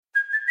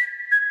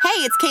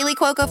Hey, it's Kaylee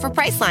Cuoco for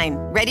Priceline.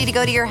 Ready to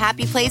go to your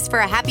happy place for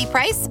a happy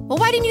price? Well,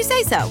 why didn't you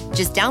say so?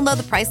 Just download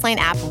the Priceline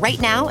app right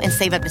now and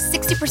save up to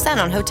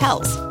 60% on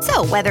hotels.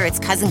 So whether it's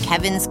Cousin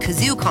Kevin's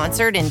Kazoo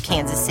Concert in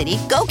Kansas City,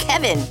 go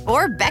Kevin,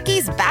 or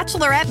Becky's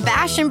Bachelorette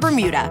Bash in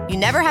Bermuda, you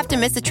never have to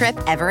miss a trip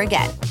ever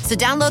again. So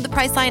download the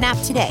Priceline app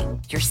today.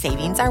 Your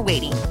savings are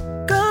waiting.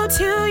 Go to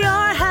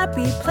your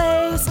happy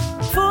place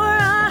for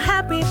a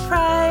happy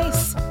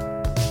price.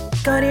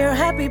 Go to your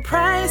happy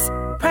price,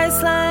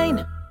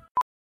 Priceline.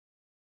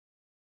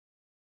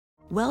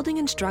 Welding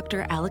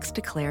instructor Alex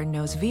DeClaire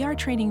knows VR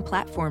training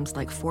platforms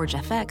like Forge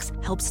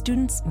FX help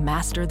students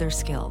master their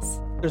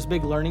skills. There's a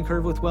big learning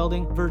curve with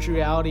welding. Virtual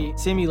reality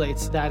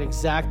simulates that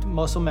exact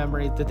muscle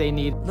memory that they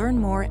need. Learn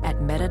more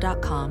at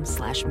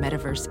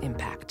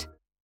meta.com/metaverseimpact.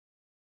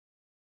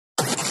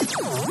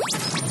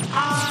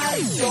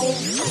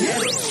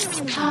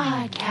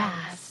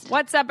 Podcast.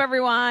 What's up,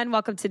 everyone?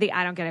 Welcome to the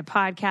I Don't Get It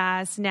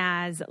podcast.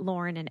 Naz,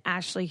 Lauren, and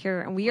Ashley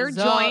here. And we are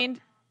joined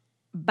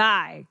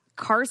by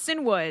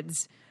Carson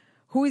Woods,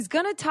 who is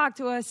going to talk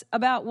to us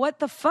about what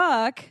the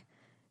fuck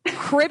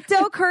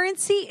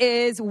cryptocurrency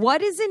is.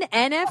 What is an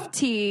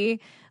NFT?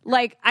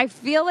 Like, I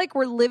feel like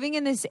we're living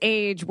in this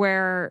age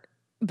where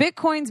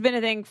Bitcoin's been a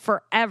thing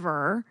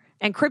forever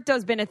and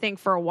crypto's been a thing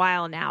for a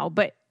while now,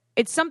 but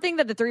it's something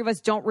that the three of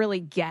us don't really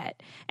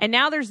get. And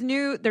now there's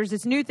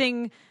this new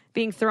thing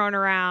being thrown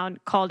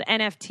around called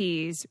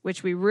NFTs,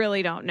 which we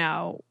really don't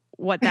know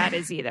what that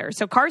is either.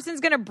 So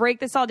Carson's going to break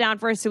this all down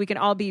for us so we can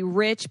all be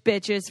rich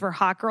bitches for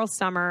Hot Girl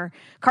Summer.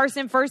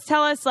 Carson, first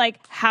tell us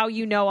like how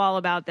you know all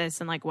about this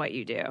and like what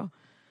you do.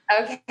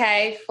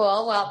 Okay,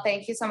 cool. Well,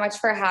 thank you so much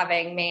for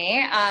having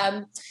me.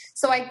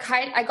 So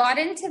I got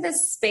into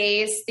this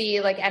space,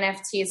 the like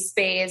NFT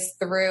space,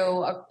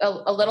 through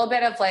a little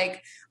bit of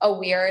like a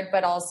weird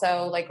but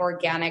also like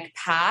organic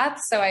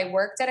path. So I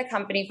worked at a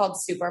company called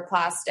Super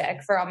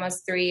Plastic for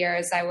almost 3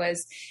 years. I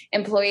was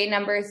employee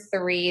number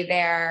 3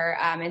 there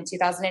in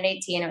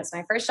 2018. It was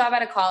my first job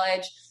out of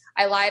college.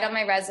 I lied on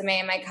my resume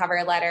and my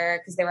cover letter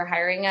because they were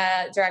hiring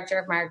a director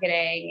of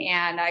marketing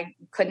and I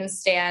couldn't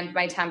stand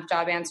my temp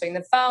job answering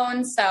the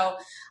phone. So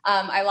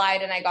I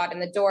lied and I got in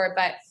the door.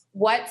 But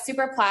what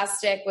Super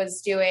Plastic was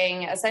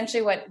doing,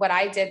 essentially what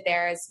I did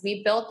there is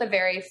we built the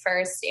very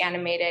first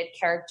animated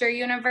character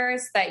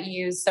universe that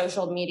used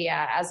social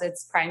media as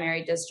its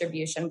primary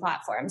distribution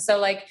platform. So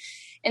like,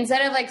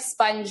 instead of like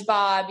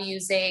SpongeBob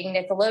using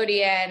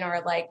Nickelodeon or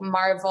like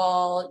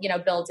Marvel,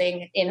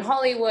 building in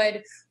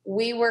Hollywood,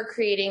 we were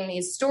creating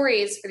these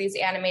stories for these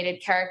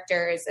animated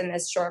characters in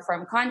this short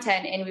form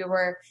content. And we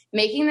were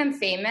making them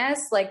famous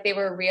like they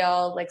were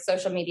real, like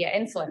social media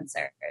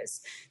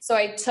influencers. So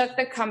I took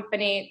the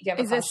company. Do you have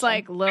a question? This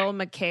like Lil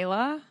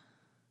Michaela?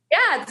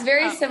 Yeah, it's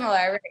very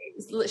similar.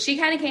 Right? She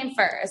kind of came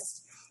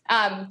first.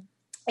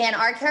 And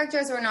our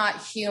characters were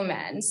not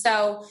human.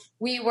 So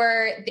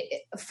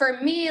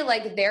for me,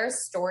 like their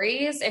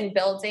stories and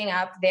building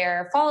up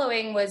their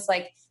following was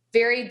like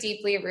very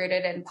deeply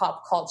rooted in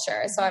pop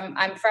culture. So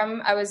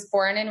I was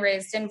born and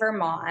raised in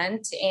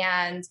Vermont,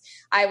 and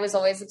I was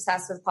always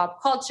obsessed with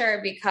pop culture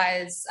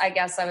because I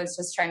guess I was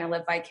just trying to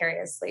live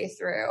vicariously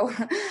through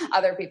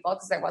other people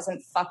because there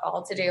wasn't fuck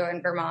all to do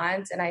in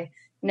Vermont. And I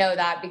know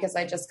that because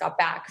I just got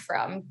back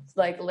from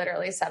like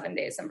literally 7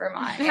 days in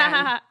Vermont.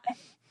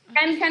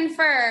 And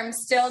confirm,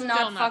 still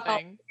not fuck all.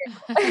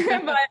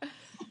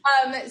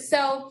 But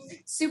so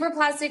Super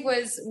Plastic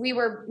we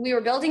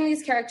were building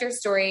these character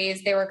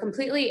stories. They were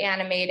completely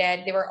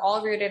animated. They were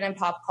all rooted in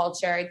pop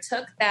culture. I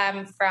took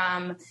them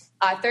from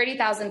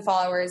 30,000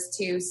 followers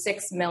to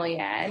 6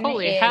 million.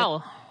 Holy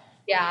hell.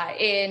 Yeah,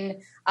 in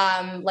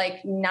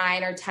like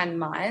 9 or 10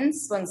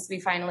 months once we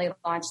finally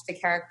launched the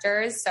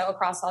characters. So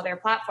across all their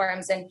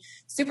platforms, and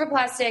Super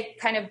Plastic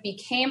kind of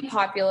became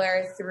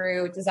popular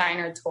through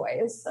designer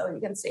toys. So you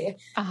can see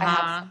I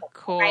have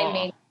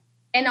cool.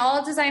 And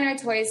all designer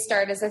toys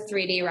start as a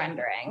 3D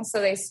rendering. So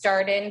they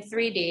start in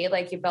 3D,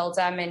 like you build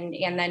them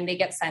and then they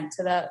get sent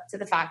to the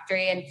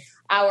factory. And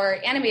our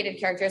animated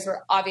characters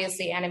were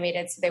obviously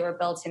animated, so they were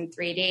built in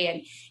 3D.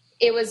 And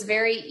it was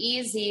very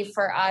easy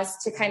for us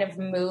to kind of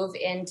move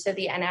into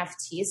the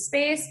NFT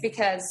space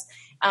because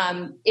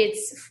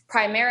it's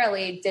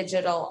primarily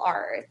digital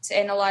art.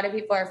 And a lot of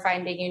people are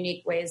finding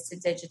unique ways to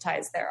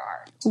digitize their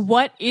art.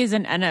 What is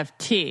an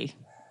NFT?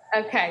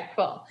 Okay,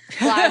 cool.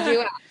 Glad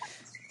you asked.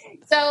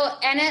 So,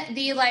 and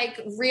the like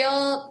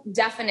real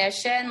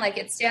definition, like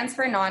it stands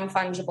for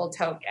non-fungible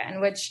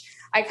token, which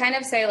I kind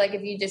of say, like,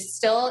 if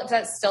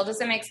that still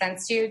doesn't make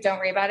sense to you, don't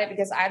worry about it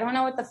because I don't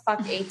know what the fuck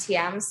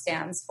ATM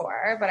stands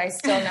for, but I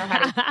still know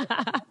how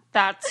to.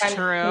 That's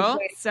true.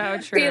 So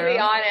true. To be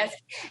honest.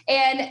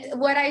 And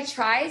what I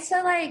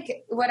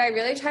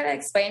really try to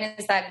explain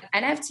is that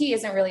NFT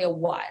isn't really a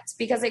what,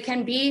 because it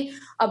can be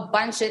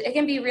it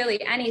can be really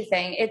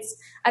anything. It's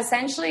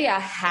essentially a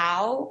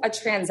how a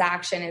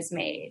transaction is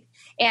made.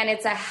 And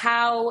it's a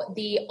how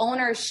the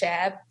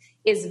ownership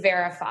is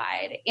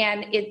verified,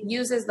 and it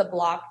uses the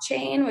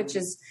blockchain, which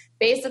is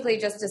basically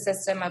just a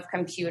system of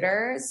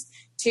computers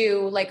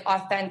to like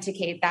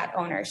authenticate that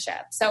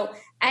ownership. So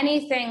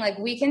anything, like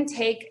we can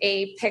take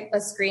a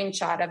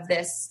screenshot of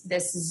this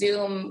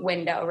Zoom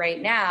window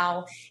right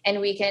now,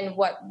 and we can,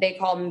 what they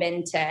call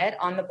mint it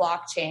on the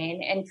blockchain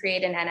and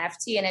create an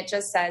NFT. And it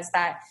just says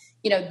that,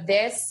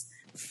 this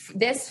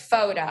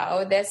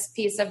photo, this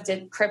piece of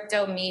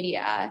crypto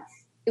media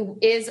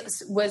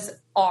was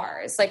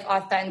ours, like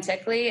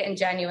authentically and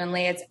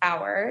genuinely, it's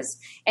ours.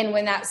 And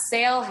when that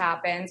sale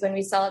happens, when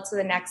we sell it to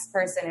the next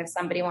person, if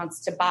somebody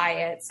wants to buy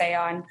it, say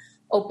on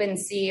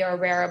OpenSea or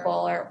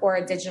Rarible or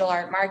a digital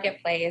art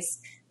marketplace,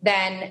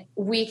 then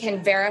we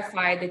can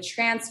verify the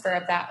transfer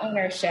of that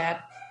ownership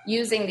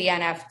using the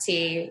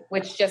NFT,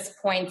 which just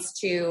points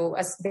to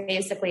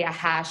basically a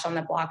hash on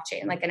the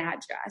blockchain, like an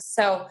address.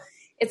 So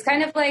it's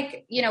kind of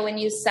like, when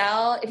you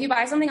if you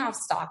buy something off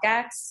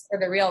StockX or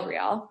the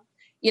RealReal,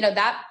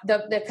 that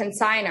the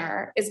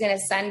consignor is going to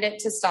send it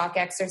to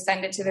StockX or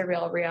send it to the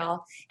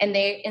RealReal, and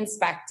they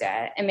inspect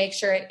it and make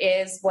sure it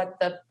is what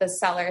the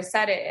seller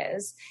said it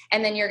is.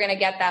 And then you're going to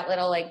get that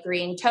little like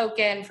green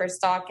token for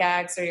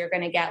StockX, or you're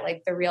going to get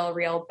like the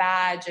RealReal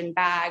badge and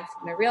bag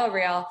from the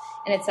RealReal.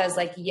 And it says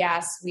like,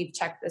 yes, we've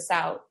checked this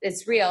out.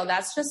 It's real.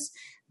 That's just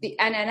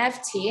an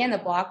NFT, and the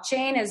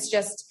blockchain is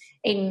just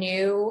a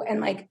new and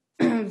like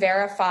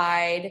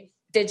verified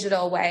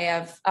digital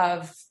way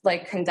of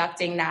like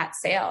conducting that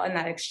sale and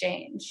that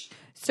exchange.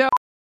 So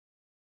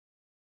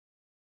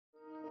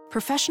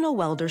Professional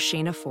welder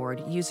Shayna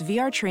Ford used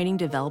VR training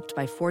developed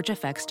by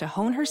ForgeFX to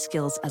hone her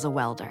skills as a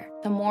welder.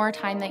 The more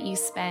time that you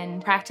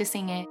spend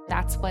practicing it,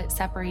 that's what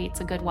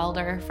separates a good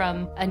welder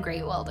from a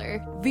great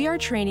welder. VR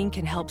training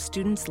can help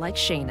students like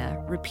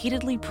Shayna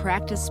repeatedly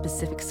practice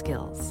specific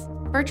skills.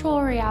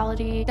 Virtual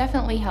reality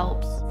definitely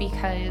helps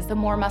because the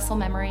more muscle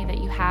memory that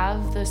you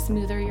have, the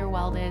smoother your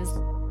weld is.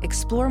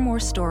 Explore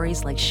more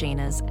stories like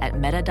Shayna's at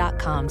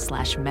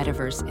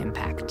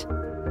meta.com/metaverseimpact.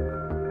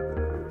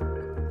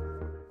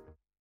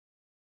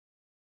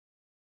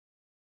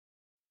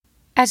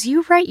 As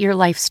you write your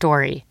life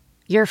story,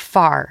 you're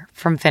far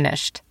from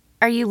finished.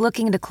 Are you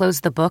looking to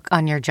close the book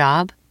on your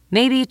job?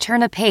 Maybe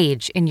turn a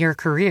page in your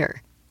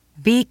career?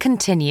 Be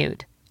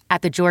continued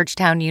at the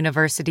Georgetown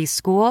University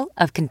School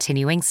of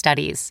Continuing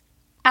Studies.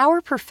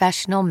 Our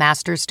professional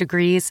master's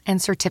degrees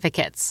and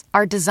certificates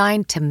are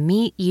designed to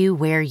meet you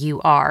where you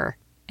are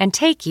and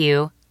take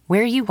you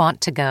where you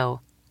want to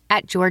go.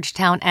 At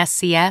Georgetown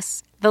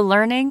SCS, the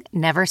learning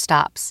never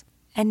stops,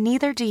 and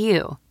neither do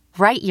you.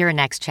 Write your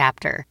next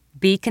chapter.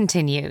 Be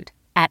continued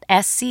at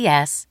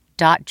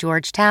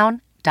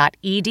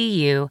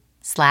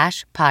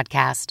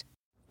scs.georgetown.edu/podcast.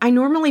 I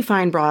normally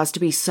find bras to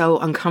be so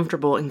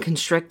uncomfortable and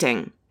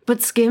constricting,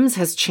 but Skims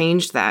has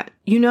changed that.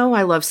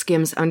 I love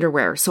Skims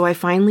underwear, so I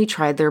finally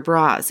tried their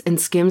bras,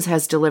 and Skims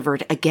has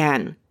delivered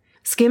again.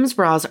 Skims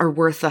bras are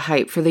worth the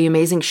hype for the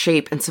amazing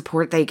shape and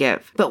support they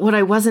give, but what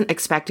I wasn't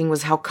expecting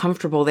was how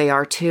comfortable they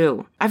are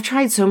too. I've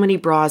tried so many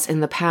bras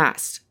in the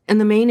past, and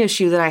the main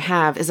issue that I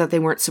have is that they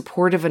weren't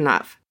supportive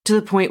enough, to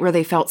the point where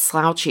they felt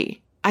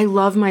slouchy. I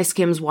love my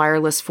Skims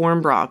wireless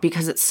form bra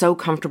because it's so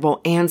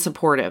comfortable and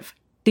supportive.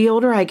 The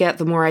older I get,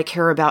 the more I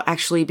care about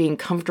actually being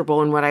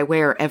comfortable in what I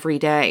wear every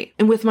day.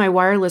 And with my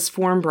wireless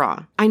form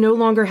bra, I no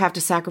longer have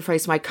to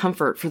sacrifice my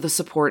comfort for the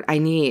support I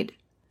need.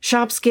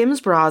 Shop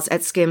Skims bras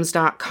at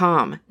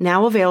skims.com,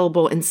 now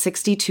available in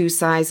 62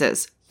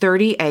 sizes,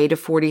 30A to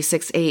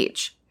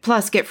 46H.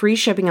 Plus, get free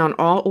shipping on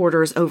all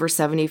orders over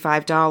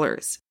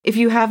 $75. If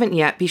you haven't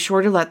yet, be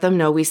sure to let them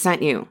know we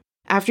sent you.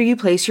 After you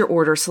place your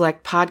order,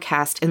 select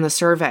podcast in the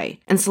survey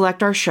and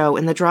select our show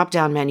in the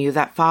drop-down menu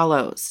that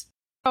follows.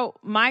 Oh,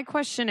 my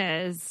question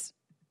is,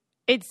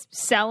 it's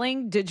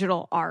selling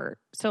digital art.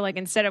 So like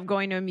instead of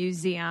going to a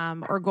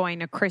museum or going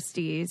to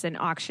Christie's, an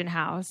auction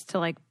house, to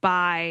like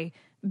buy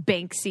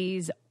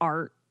Banksy's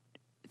art,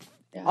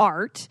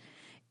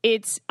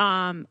 it's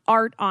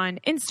art on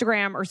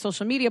Instagram or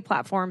social media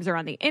platforms or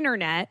on the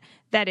internet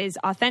that is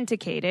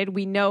authenticated.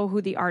 We know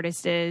who the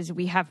artist is.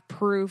 We have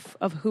proof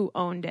of who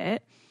owned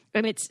it.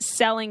 And it's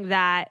selling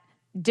that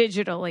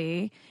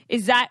digitally.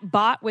 Is that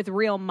bought with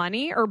real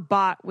money or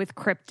bought with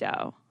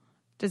crypto?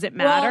 Does it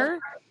matter? Well,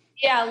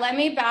 yeah, let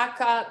me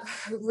back up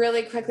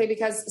really quickly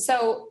because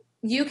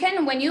you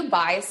can, when you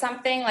buy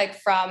something like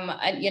from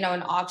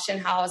an auction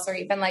house or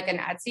even like an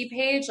Etsy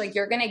page, like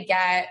you're going to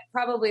get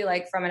probably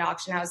like from an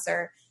auction house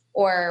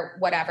or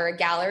whatever, a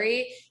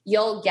gallery,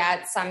 you'll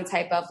get some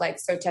type of like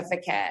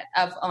certificate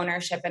of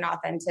ownership and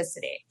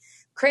authenticity.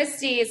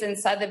 Christie's and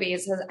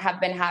Sotheby's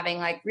have been having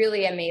like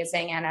really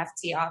amazing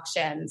NFT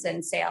auctions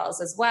and sales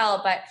as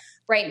well. But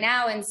right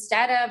now,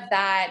 instead of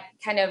that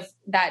kind of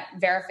that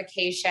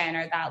verification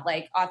or that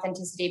like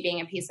authenticity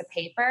being a piece of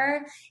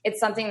paper, it's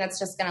something that's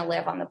just going to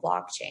live on the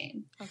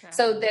blockchain. Okay.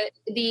 So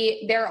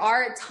there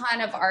are a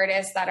ton of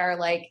artists that are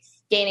like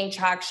gaining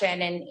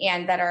traction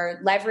and that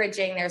are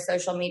leveraging their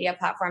social media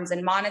platforms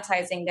and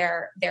monetizing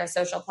their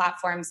social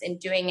platforms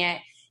and doing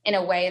it in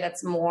a way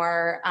that's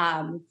more,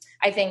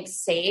 I think,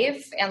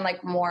 safe and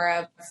like more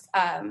of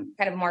kind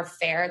of more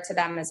fair to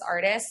them as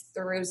artists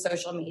through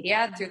social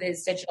media, through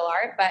this digital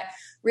art. But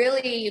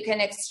really, you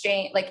can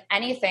exchange, like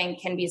anything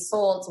can be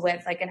sold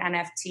with like an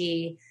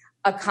NFT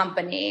a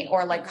company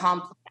or like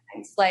compliments.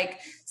 Like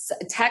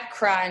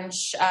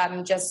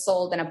TechCrunch just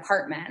sold an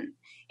apartment,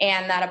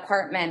 and that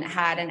apartment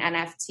had an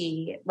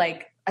NFT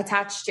like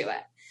attached to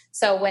it.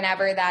 So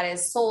whenever that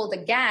is sold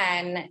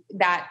again,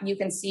 that you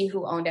can see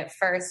who owned it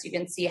first. You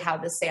can see how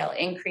the sale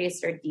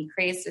increased or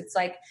decreased. It's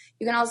like,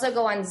 you can also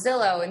go on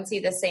Zillow and see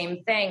the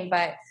same thing,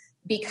 but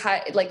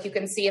because like you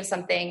can see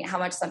how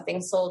much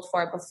something sold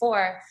for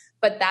before,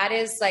 but that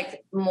is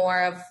like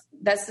more of,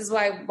 this is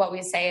why what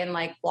we say in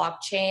like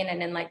blockchain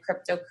and in like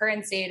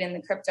cryptocurrency and in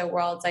the crypto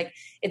world, like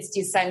it's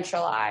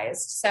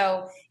decentralized.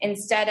 So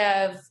instead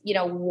of,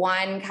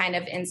 one kind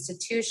of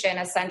institution,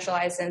 a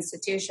centralized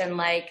institution,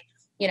 like,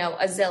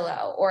 a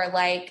Zillow or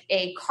like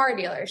a car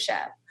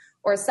dealership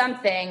or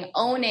something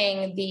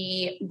owning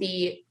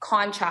the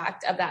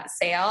contract of that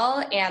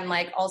sale, and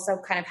like also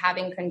kind of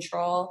having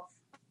control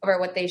over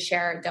what they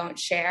share or don't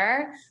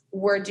share,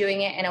 we're doing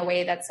it in a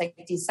way that's like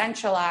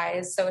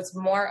decentralized. So it's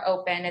more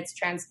open, it's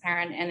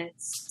transparent, and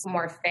it's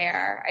more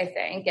fair, I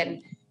think.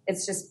 And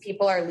it's just,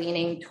 people are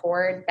leaning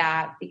toward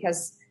that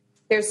because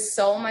there's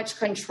so much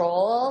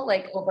control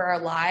like over our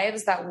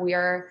lives that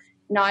we're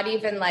not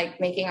even like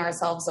making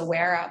ourselves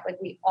aware of. Like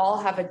we all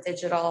have a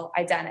digital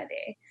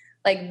identity.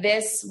 Like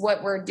this,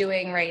 what we're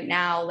doing right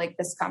now, like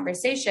this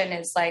conversation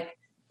is like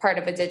part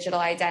of a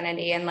digital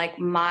identity. And like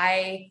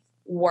my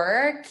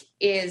work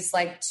is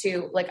like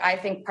I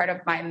think part of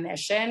my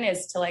mission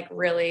is to like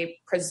really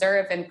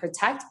preserve and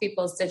protect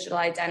people's digital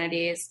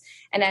identities,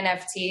 and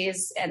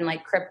NFTs and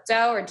like crypto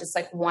are just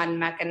like one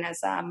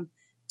mechanism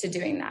to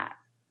doing that.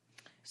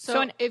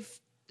 So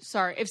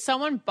if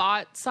someone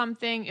bought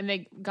something and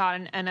they got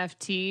an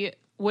NFT,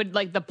 would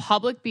like the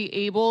public be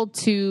able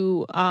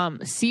to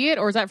see it,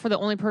 or is that for the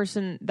only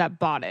person that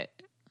bought it?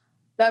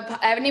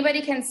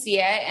 Anybody can see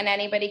it, and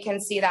anybody can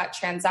see that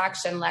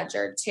transaction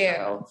ledger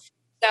too.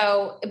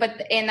 So,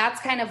 and that's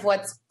kind of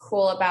what's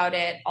cool about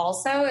it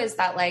also, is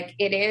that like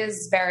it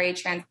is very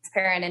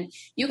transparent and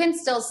you can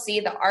still see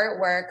the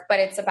artwork, but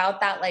it's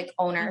about that like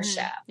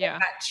ownership,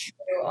 that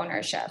true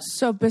ownership.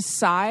 So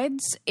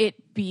besides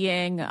it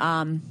being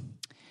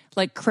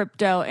like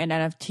crypto and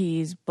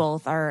NFTs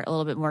both are a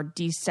little bit more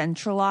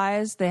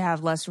decentralized, they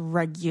have less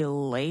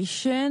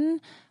regulation.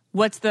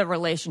 What's the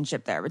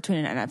relationship there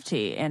between an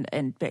NFT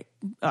and big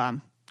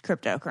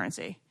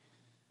cryptocurrency?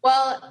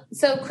 Well,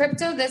 so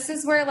crypto, this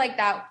is where like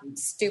that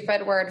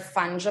stupid word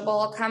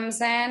fungible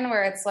comes in,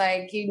 where it's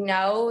like,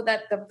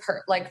 that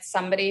like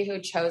somebody who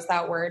chose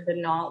that word did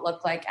not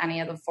look like any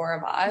of the four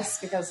of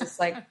us, because it's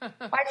like,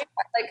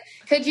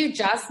 could you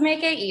just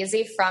make it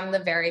easy from the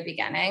very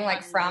beginning?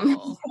 Like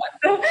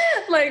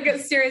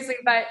like seriously,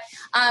 but,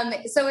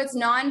 so it's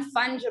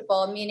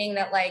non-fungible, meaning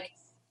that like,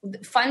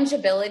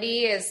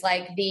 fungibility is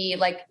like the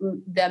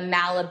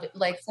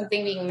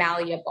something being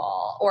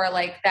malleable, or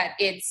like that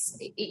it's,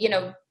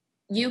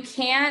 you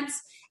can't,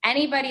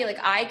 anybody, like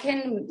I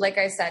can, like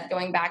I said,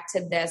 going back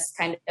to this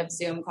kind of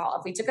Zoom call,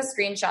 if we took a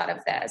screenshot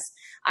of this,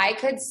 I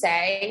could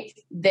say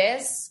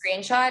this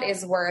screenshot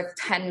is worth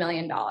 $10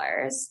 million.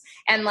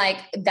 And like,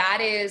 that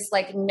is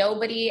like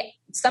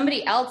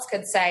somebody else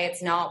could say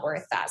it's not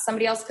worth that.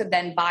 Somebody else could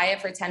then buy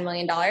it for $10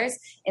 million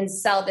and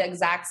sell the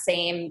exact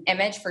same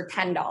image for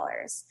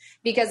 $10,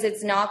 because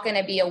it's not going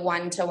to be a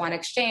one-to-one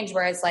exchange.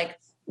 Whereas like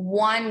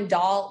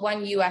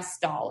 $1 US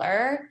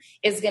dollar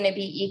is going to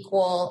be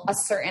equal a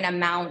certain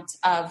amount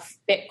of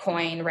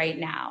Bitcoin right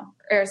now.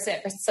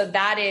 So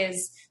that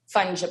is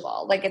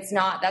fungible. Like that's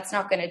not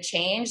going to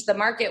change. The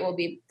market will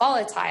be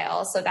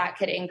volatile, so that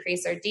could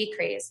increase or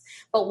decrease.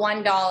 But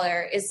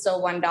 $1 is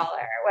still $1,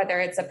 whether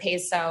it's a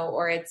peso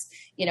or it's,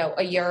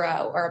 a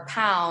euro or a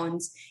pound.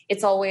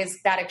 It's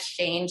always, that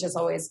exchange is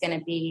always going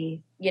to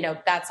be,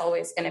 that's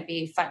always going to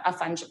be a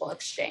fungible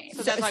exchange.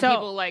 So that's why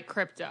people like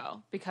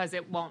crypto, because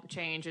it won't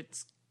change.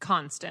 It's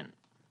constant.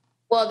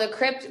 Well, the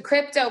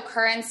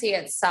cryptocurrency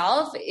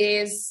itself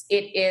is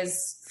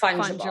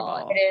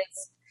fungible. It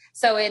is.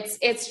 So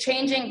it's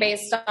changing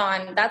based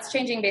on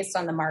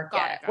the market,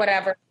 got it.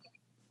 Whatever.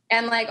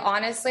 And like,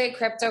 honestly,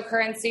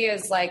 cryptocurrency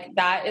is like,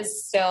 that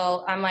is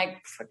still, I'm like,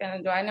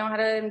 freaking, do I know how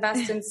to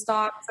invest in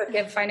stocks or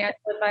give financial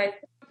advice?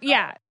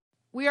 Yeah.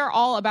 We are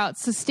all about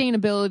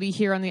sustainability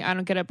here on the I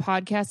Don't Get It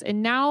podcast.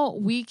 And now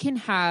we can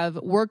have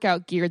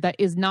workout gear that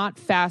is not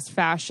fast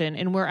fashion.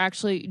 And we're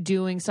actually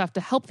doing stuff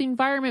to help the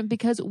environment,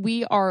 because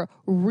we are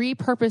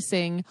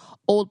repurposing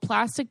old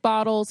plastic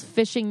bottles,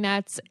 fishing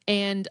nets,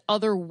 and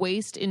other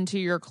waste into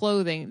your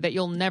clothing that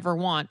you'll never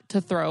want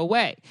to throw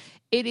away.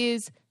 It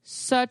is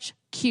such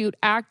cute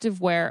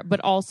activewear, but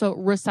also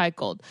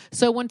recycled.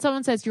 So when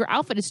someone says your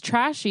outfit is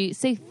trashy,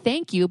 say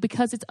thank you,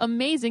 because it's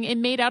amazing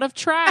and made out of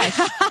trash.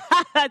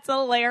 That's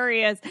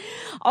hilarious.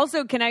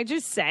 Also, can I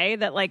just say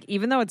that, like,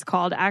 even though it's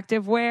called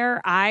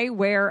activewear, I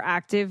wear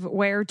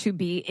activewear to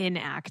be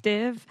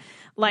inactive.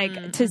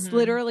 Like to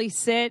literally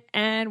sit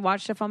and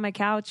watch stuff on my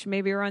couch,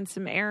 maybe run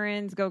some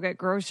errands, go get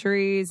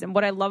groceries. And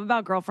what I love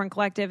about Girlfriend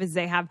Collective is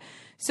they have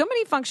so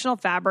many functional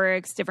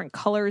fabrics, different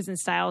colors and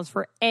styles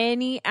for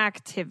any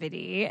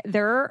activity. They're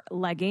Their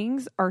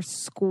leggings are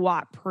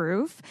squat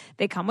proof.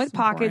 They come with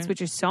pockets,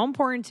 which is so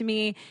important to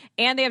me.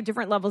 And they have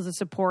different levels of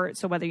support.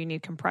 So whether you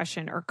need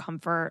compression or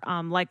comfort,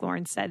 like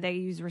Lauren said, they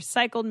use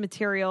recycled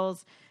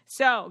materials.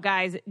 So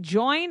guys,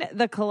 join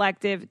the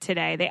collective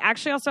today. They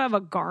actually also have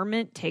a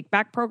garment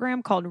take-back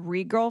program called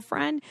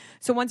Re-Girlfriend.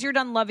 So once you're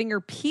done loving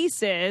your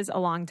pieces, a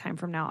long time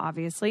from now,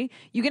 obviously,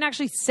 you can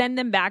actually send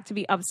them back to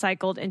be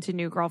upcycled into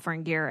new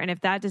girlfriend gear. And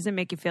if that doesn't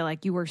make you feel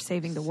like you were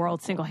saving the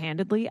world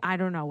single-handedly, I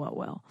don't know what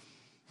will.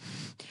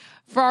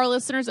 For our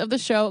listeners of the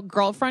show,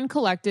 Girlfriend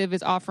Collective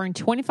is offering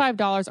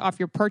 $25 off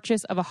your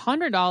purchase of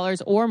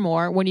 $100 or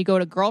more when you go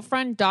to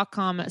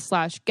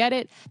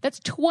girlfriend.com/getit. That's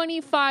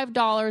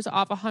 $25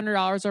 off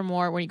 $100 or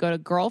more when you go to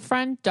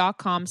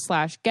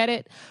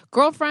girlfriend.com/getit.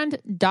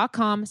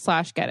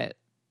 Girlfriend.com/getit.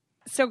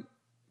 So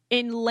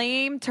in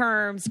lame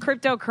terms,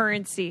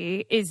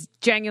 cryptocurrency is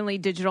genuinely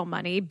digital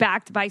money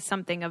backed by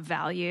something of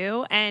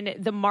value, and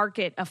the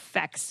market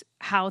affects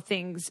how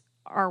things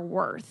are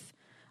worth.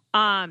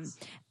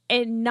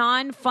 A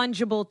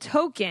non-fungible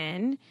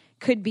token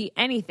could be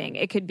anything.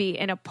 It could be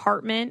an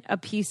apartment, a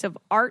piece of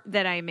art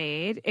that I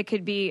made. It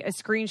could be a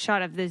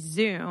screenshot of this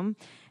Zoom.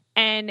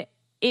 And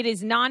it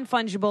is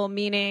non-fungible,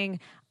 meaning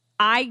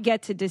I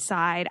get to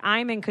decide,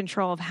 I'm in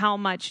control of how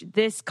much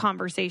this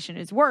conversation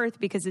is worth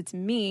because it's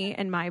me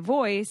and my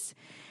voice.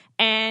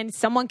 And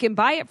someone can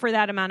buy it for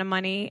that amount of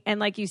money. And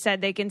like you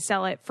said, they can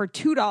sell it for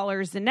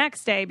 $2 the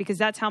next day because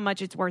that's how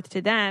much it's worth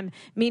to them,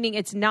 meaning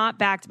it's not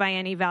backed by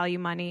any value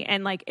money.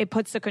 And like it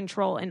puts the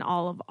control in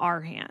all of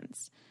our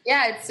hands.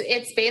 Yeah,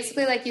 it's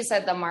basically like you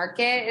said, the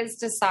market is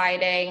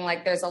deciding.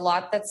 Like there's a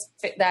lot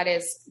that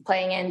is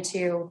playing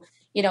into,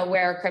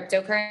 where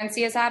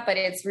cryptocurrency is at, but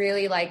it's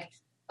really like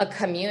a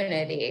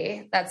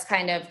community that's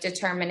kind of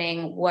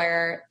determining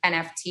where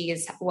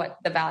NFTs, what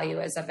the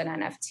value is of an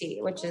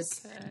NFT, which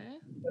is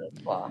really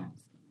cool.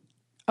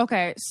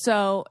 Okay,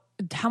 so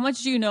how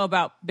much do you know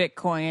about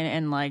Bitcoin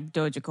and like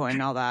Dogecoin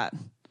and all that?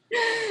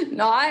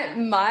 Not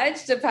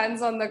much.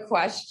 Depends on the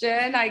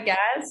question, I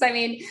guess. I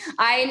mean,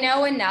 I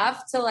know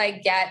enough to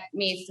like get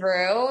me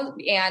through,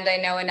 and I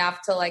know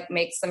enough to like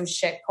make some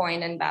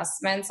shitcoin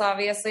investments,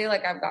 obviously.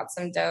 Like I've got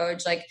some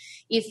Doge. Like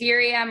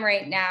Ethereum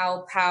right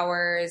now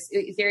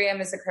Ethereum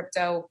is a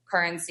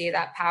cryptocurrency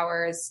that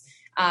powers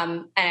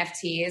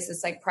NFTs.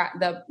 It's like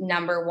the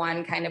number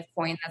one kind of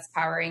coin that's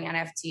powering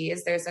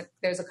NFTs.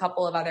 There's a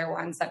couple of other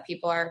ones that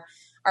people are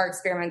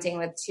experimenting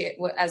with too,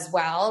 as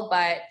well.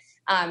 But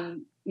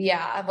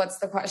yeah, what's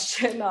the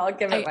question? I'll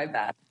give it my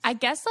best. I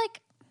guess like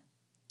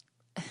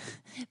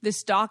the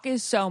stock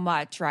is so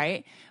much,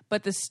 right?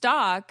 But the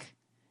stock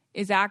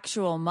is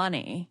actual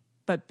money,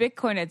 but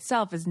Bitcoin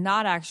itself is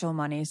not actual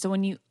money. So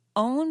when you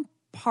own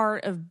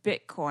part of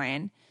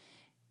Bitcoin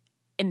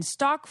in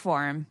stock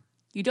form,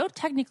 you don't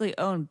technically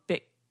own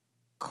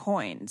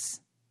Bitcoins.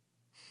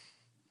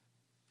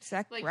 Is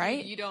that like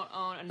right? You don't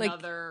own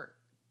another...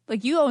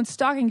 Like you own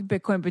stock in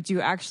Bitcoin, but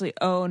you actually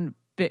own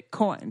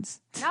Bitcoins.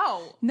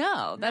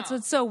 No, that's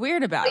what's so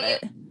weird about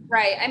it.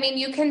 Right. I mean,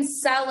 you can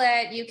sell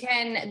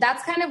it.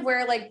 That's kind of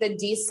where like the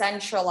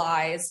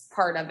decentralized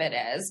part of it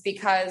is,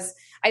 because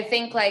I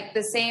think like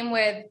the same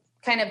with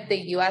kind of the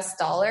US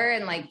dollar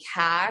and like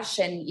cash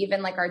and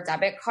even like our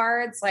debit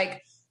cards,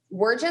 like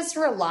we're just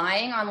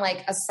relying on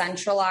like a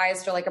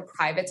centralized or like a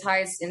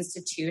privatized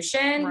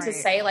institution to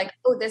say like,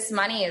 oh, this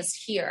money is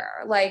here.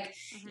 Like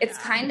it's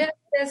kind of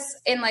this,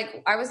 and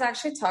like I was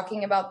actually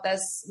talking about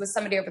this with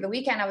somebody over the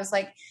weekend. I was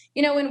like,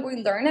 when we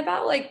learn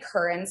about like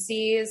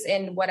currencies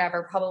in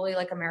whatever, probably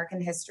like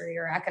American history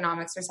or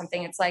economics or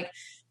something, it's like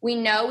we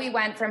know we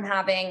went from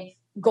having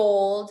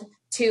gold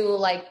to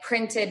like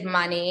printed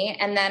money.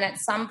 And then at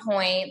some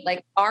point,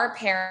 like our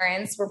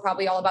parents were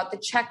probably all about the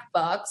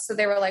checkbook. So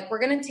they were like, we're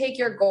going to take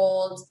your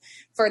gold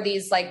for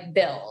these like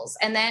bills.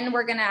 And then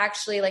we're going to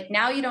actually like,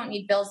 now you don't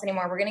need bills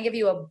anymore. We're going to give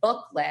you a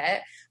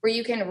booklet where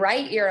you can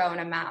write your own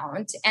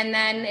amount. And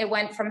then it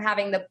went from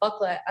having the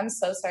booklet. I'm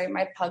so sorry.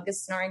 My pug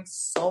is snoring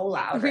so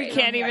loud. We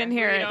can't even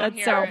hear it.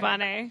 That's so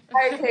funny.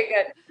 Okay,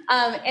 good.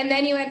 And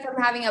then you went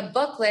from having a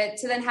booklet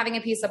to then having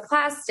a piece of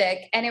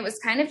plastic. And it was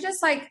kind of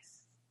just like,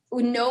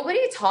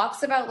 nobody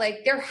talks about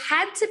like, there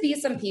had to be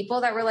some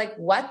people that were like,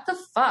 what the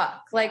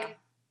fuck? Like,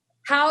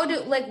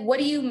 what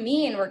do you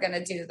mean we're going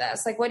to do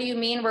this? Like, what do you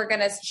mean we're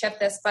going to shift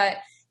this? But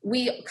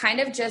we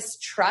kind of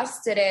just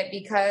trusted it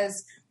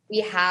because we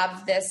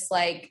have this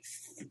like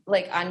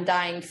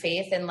undying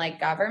faith in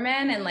like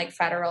government and like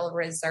Federal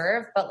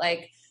Reserve, but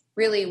like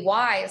really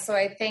why? So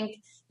I think,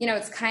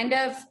 it's kind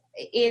of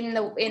in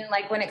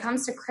like, when it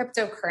comes to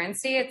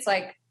cryptocurrency, it's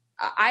like,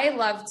 I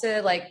love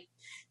to like,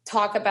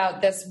 talk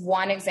about this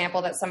one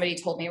example that somebody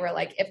told me where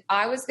like, if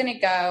I went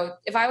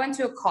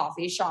to a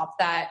coffee shop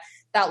that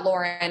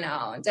Lauren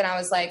owned and I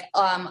was like,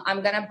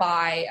 I'm going to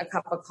buy a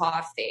cup of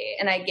coffee.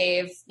 And I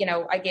gave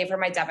her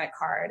my debit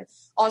card.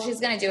 All she's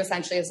going to do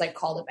essentially is like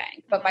call the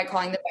bank. But by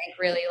calling the bank,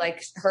 really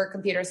like her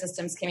computer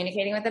system's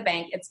communicating with the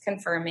bank. It's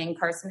confirming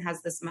Carson has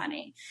this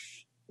money.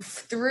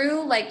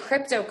 through like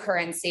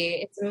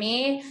cryptocurrency, it's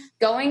me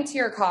going to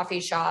your coffee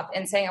shop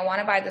and saying, I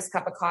want to buy this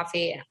cup of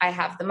coffee. I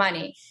have the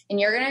money. And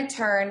you're going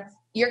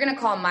to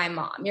call my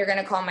mom. You're going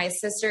to call my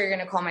sister. You're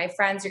going to call my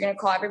friends. You're going to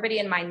call everybody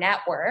in my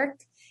network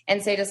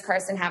and say, does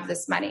Carson have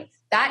this money?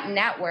 That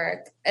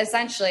network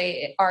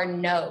essentially are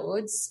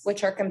nodes,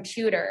 which are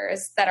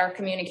computers that are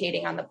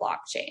communicating on the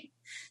blockchain.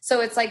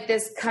 So it's like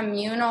this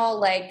communal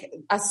like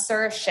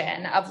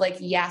assertion of like,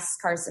 yes,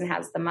 Carson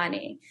has the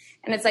money.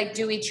 And it's like,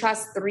 do we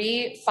trust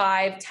 3,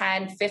 5,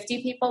 10,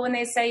 50 people when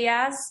they say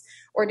yes?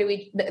 Or do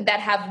we that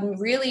have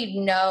really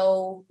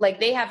no, like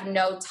they have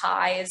no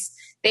ties,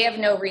 they have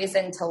no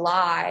reason to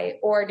lie?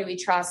 Or do we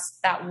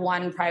trust that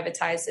one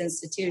privatized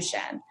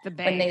institution the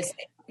bank. When they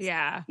say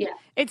Yeah.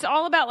 It's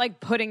all about like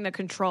putting the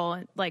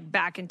control like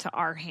back into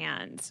our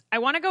hands. I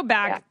want to go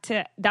back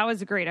to, that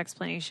was a great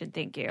explanation.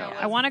 Thank you.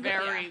 I want to go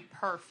very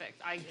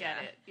perfect. I get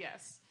it.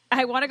 Yes.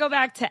 I want to go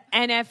back to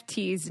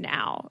NFTs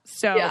now.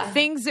 So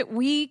things that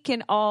we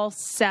can all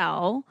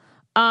sell.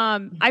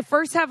 I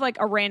first have like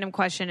a random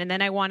question, and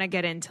then I want to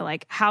get into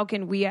like, how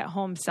can we at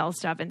home sell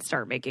stuff and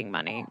start making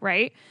money?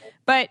 Right.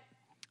 But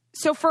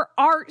so for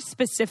art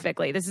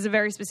specifically, this is a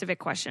very specific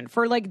question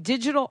for like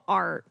digital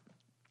art.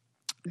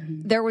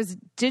 There was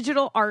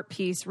digital art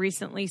piece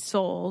recently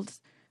sold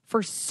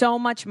for so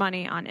much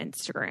money on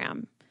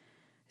Instagram.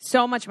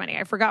 So much money.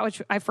 I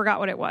forgot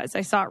what it was.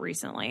 I saw it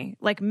recently,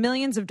 like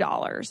millions of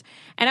dollars.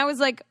 And I was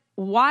like,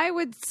 why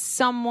would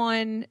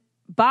someone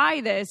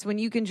buy this when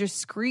you can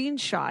just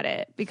screenshot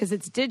it because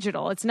it's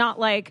digital? It's not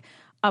like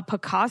a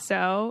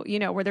Picasso, you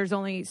know, where there's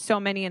only so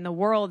many in the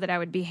world that I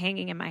would be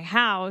hanging in my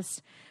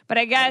house. But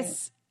I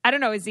guess, I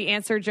don't know, is the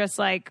answer just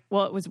like,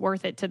 well, it was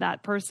worth it to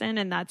that person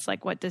and that's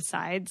like what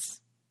decides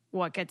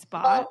what gets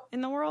bought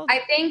in the world? I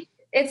think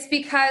it's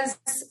because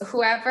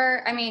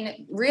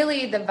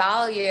really the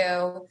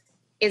value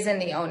is in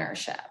the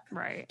ownership.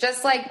 Right.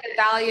 Just like the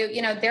value,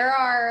 you know, there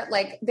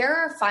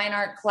are fine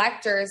art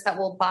collectors that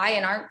will buy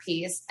an art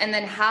piece and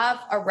then have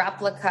a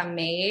replica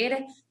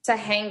made to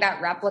hang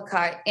that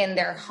replica in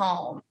their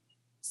home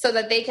so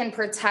that they can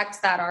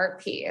protect that art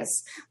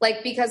piece.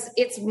 Like, because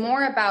it's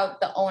more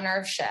about the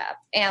ownership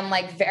and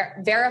like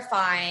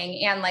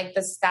verifying and like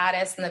the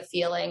status and the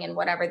feeling and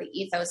whatever the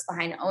ethos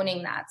behind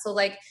owning that. So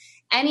like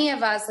any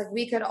of us, like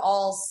we could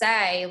all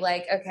say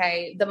like,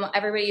 okay,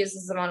 everybody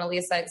uses the Mona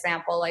Lisa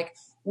example. Like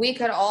we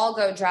could all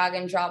go drag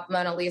and drop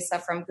Mona Lisa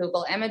from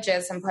Google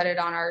Images and put it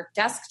on our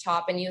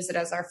desktop and use it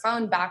as our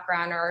phone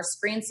background or our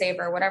screensaver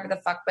or whatever the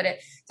fuck, but it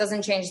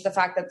doesn't change the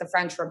fact that the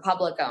French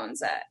Republic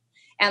owns it.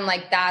 And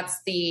like,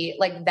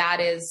 that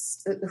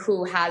is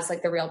who has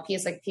like the real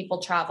piece. Like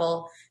people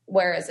travel,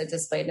 where is it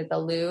displayed at the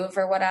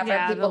Louvre or whatever?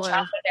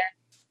 Yeah,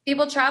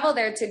 People travel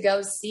there to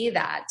go see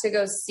that, to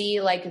go see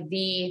like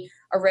the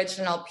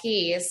original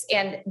piece.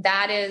 And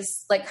that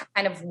is like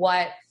kind of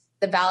what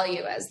the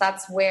value is.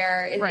 That's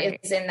where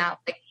it is in that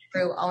like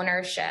true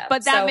ownership.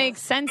 But that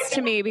makes sense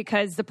to me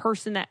because the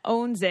person that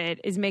owns it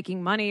is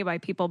making money by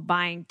people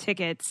buying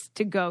tickets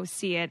to go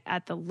see it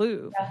at the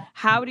Louvre. Yeah.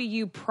 How do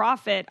you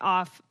profit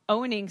off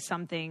owning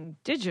something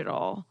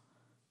digital?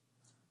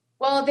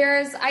 Well,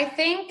 I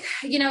think,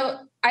 you know,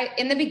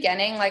 in the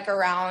beginning, like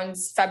around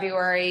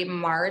February,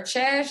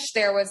 March-ish,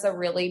 there was a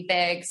really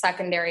big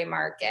secondary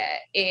market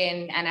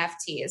in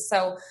NFTs.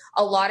 So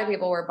a lot of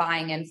people were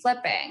buying and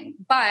flipping.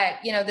 But,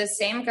 you know, the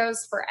same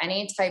goes for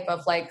any type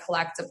of like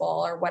collectible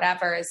or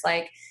whatever. Is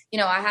like, you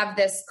know, I have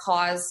this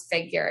Cause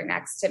figure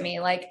next to me.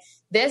 Like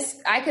this,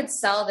 I could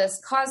sell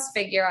this Cause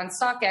figure on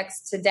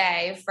StockX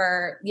today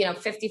for, you know,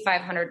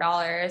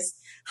 $5,500.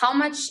 How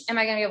much am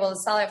I going to be able to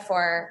sell it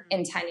for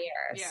in 10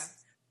 years? Yeah.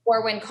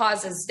 Or when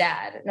Cause is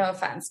dead? No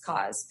offense,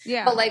 Cause.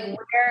 Yeah. But like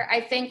where I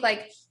think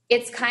like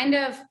it's kind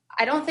of,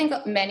 I don't think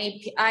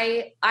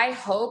I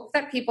hope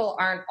that people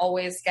aren't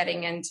always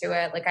getting into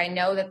it. Like I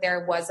know that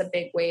there was a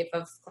big wave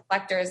of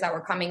collectors that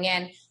were coming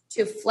in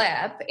to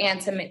flip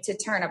and to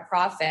turn a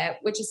profit,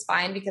 which is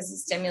fine because it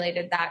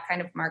stimulated that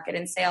kind of market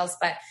and sales.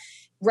 But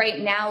right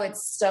now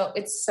it's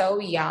so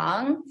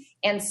young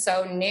and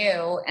so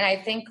new. And I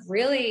think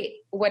really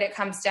what it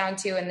comes down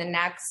to in the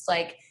next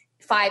like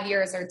 5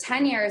 years or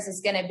 10 years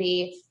is going to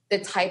be the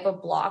type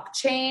of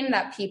blockchain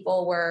that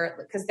people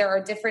because there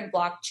are different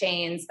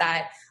blockchains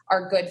that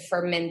are good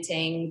for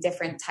minting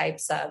different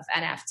types of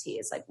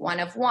NFTs, like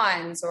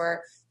one-of-ones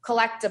or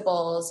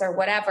collectibles or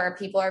whatever.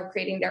 People are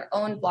creating their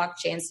own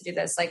blockchains to do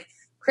this, like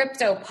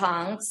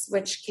CryptoPunks,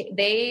 which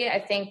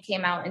I think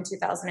came out in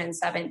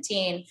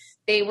 2017.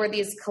 They were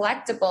these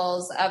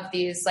collectibles of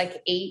these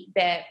like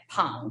 8-bit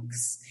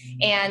punks.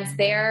 And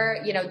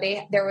there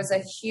was a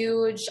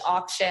huge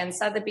auction.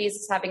 Sotheby's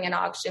is having an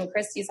auction.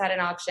 Christie's had an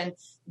auction.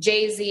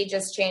 Jay-Z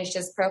just changed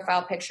his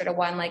profile picture to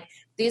one. Like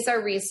these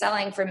are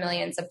reselling for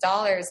millions of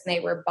dollars and they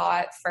were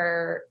bought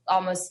for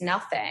almost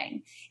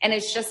nothing. And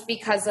it's just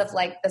because of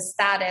like the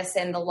status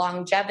and the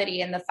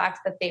longevity and the fact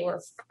that they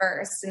were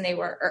first and they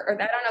were, or I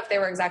don't know if they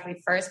were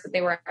exactly first, but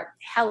they were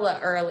hella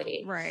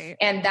early. Right.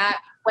 And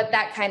what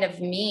that kind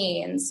of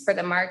means for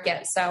the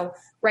market. So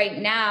right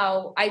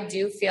now I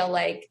do feel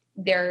like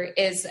there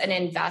is an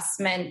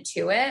investment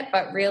to it,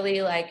 but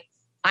really like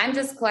I'm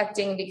just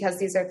collecting because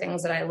these are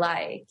things that I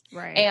like.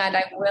 Right. And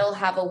I will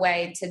have a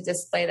way to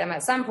display them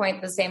at some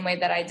point, the same way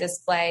that I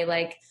display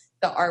like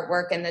the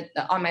artwork and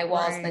on my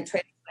walls and the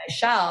trays on my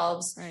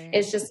shelves.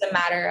 It's just a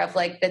matter of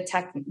like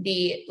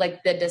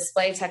the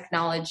display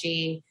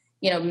technology,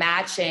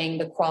 matching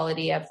the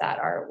quality of that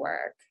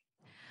artwork.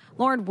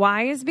 Lauren,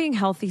 why is being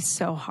healthy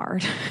so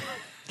hard?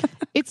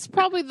 It's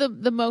probably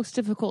the most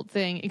difficult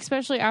thing,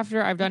 especially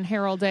after I've done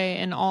hair all day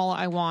and all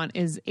I want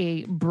is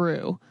a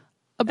brew.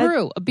 A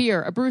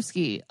beer, a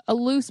brewski, a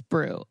loose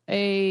brew,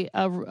 a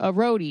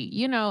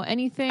roadie,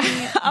 anything.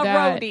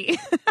 Roadie.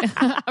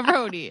 A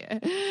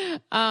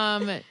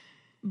roadie.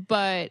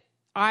 But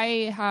I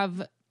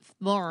have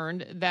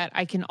learned that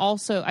I can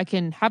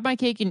have my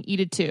cake and eat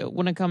it too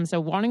when it comes to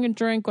wanting a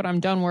drink when I'm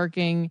done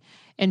working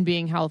and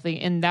being healthy.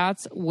 And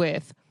that's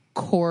with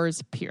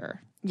Coors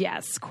Pure.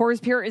 Yes,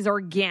 Coors Pure is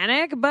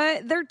organic,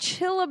 but they're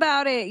chill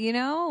about it,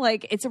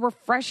 Like, it's a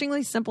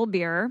refreshingly simple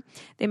beer.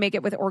 They make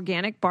it with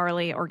organic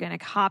barley,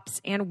 organic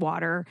hops, and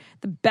water.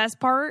 The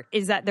best part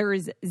is that there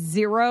is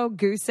 0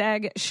 goose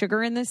egg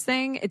sugar in this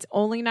thing. It's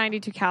only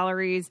 92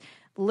 calories.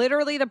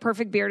 Literally the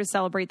perfect beer to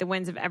celebrate the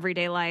wins of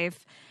everyday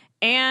life.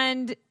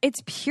 And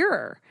it's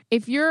pure.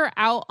 If you're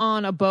out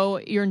on a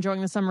boat, you're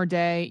enjoying the summer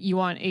day, you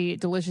want a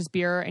delicious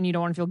beer and you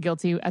don't want to feel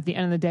guilty at the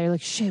end of the day,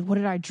 like, shit, what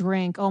did I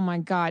drink? Oh my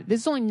God. This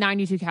is only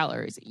 92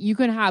 calories. You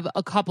can have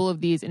a couple of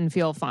these and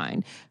feel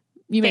fine.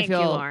 Thank you,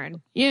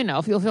 Lauren.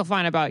 You'll feel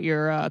fine about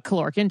your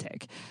caloric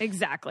intake.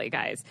 Exactly,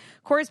 guys.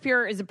 Coors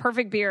Pure is a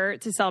perfect beer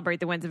to celebrate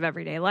the wins of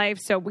everyday life.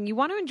 So when you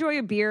want to enjoy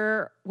a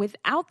beer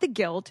without the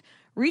guilt,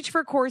 reach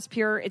for Coors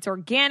Pure. It's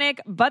organic,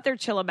 but they're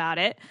chill about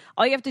it.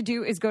 All you have to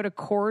do is go to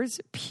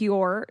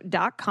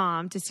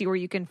CoorsPure.com to see where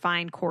you can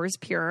find Coors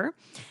Pure.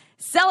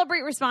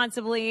 Celebrate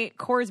responsibly.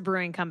 Coors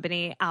Brewing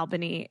Company,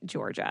 Albany,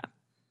 Georgia.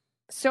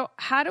 So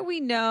how do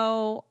we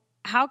know...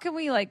 How can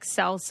we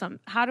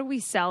how do we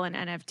sell an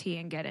NFT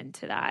and get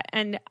into that?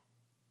 And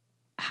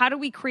how do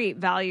we create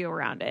value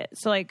around it?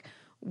 So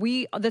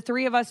the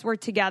three of us were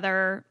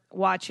together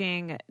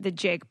watching the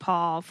Jake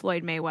Paul,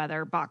 Floyd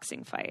Mayweather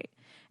boxing fight.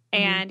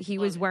 And he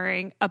was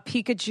wearing a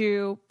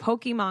Pikachu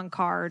Pokemon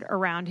card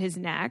around his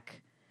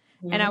neck.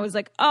 Mm-hmm. And I was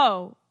like,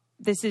 oh,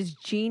 this is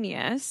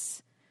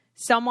genius.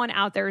 Someone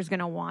out there is going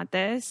to want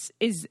this.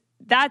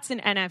 That's an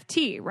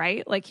NFT,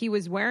 right? Like he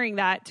was wearing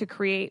that to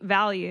create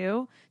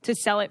value, to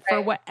sell it for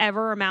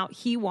whatever amount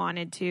he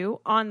wanted to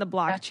on the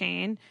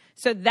blockchain.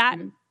 So that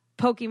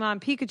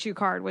Pokemon Pikachu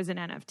card was an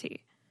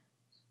NFT.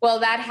 Well,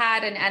 that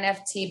had an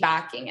NFT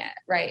backing it,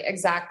 right?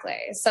 Exactly.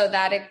 So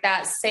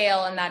that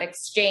sale and that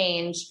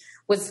exchange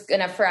was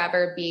going to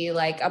forever be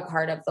like a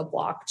part of the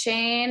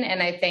blockchain.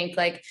 And I think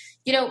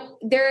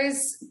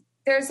there's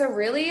a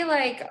really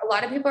like a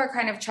lot of people are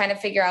kind of trying to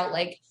figure out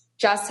like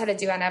just how to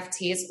do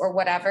NFTs or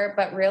whatever,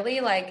 but really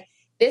like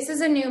this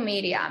is a new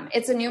medium.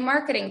 It's a new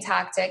marketing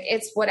tactic.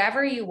 It's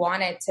whatever you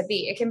want it to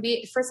be. It can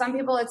be, for some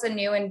people, it's a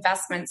new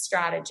investment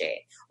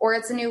strategy or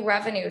it's a new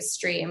revenue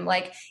stream.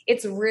 Like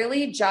it's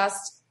really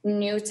just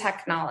new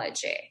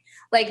technology.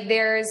 Like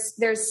there's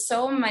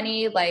so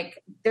many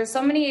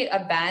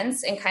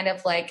events and kind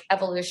of like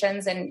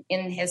evolutions in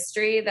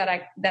history that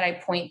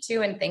I point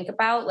to and think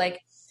about, like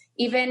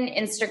even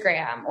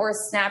Instagram or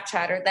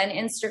Snapchat or then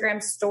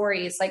Instagram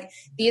stories. Like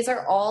these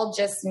are all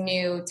just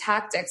new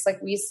tactics. Like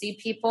we see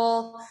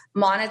people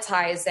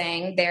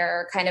monetizing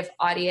their kind of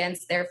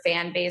audience, their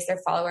fan base,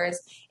 their followers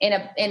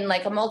in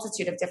like a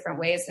multitude of different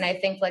ways. And I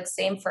think like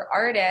same for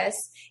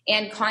artists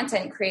and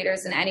content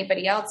creators and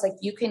anybody else, like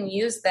you can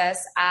use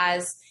this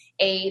as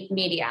a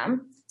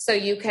medium. So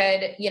you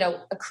could,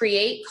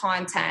 create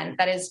content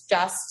that is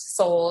just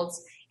sold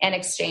and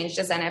exchanged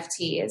as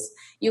NFTs.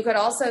 You could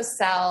also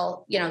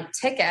sell,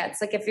 tickets.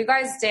 Like if you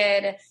guys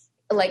did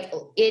like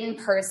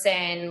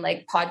in-person,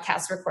 like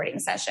podcast recording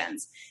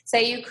sessions,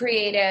 say you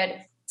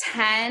created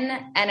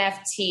 10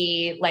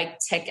 NFT like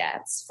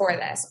tickets for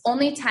this,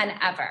 only 10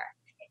 ever.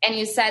 And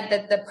you said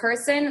that the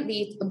person,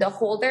 the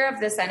holder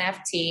of this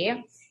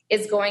NFT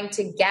is going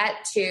to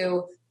get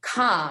to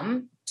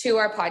come to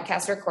our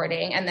podcast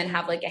recording and then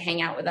have like a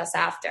hangout with us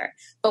after.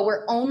 But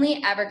we're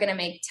only ever going to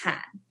make 10.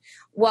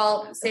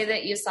 Well, say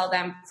that you sell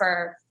them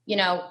for,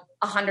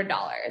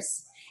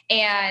 $100.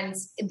 And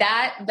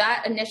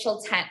that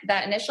initial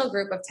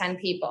group of 10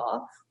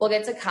 people will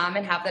get to come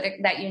and have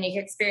that unique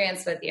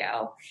experience with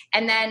you.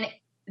 And then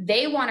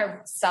they want to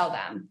sell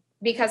them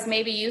because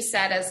maybe you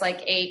said as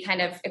like a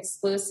kind of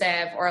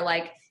exclusive or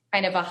like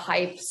kind of a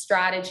hype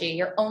strategy,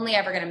 you're only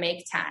ever going to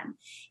make 10.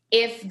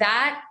 If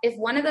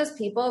one of those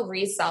people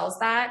resells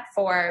that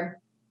for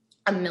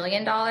 $1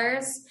 million,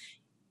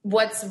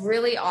 what's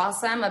really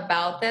awesome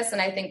about this, and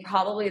I think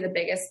probably the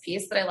biggest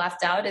piece that I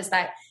left out, is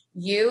that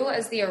you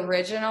as the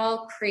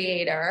original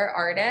creator,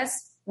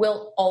 artist,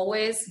 will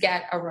always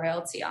get a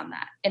royalty on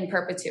that in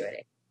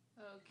perpetuity.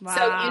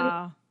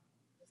 Wow.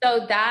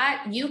 So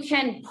that you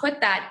can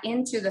put that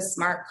into the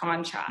smart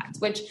contract,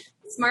 which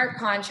smart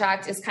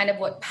contract is kind of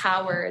what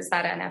powers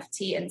that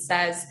NFT and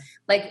says,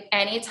 like,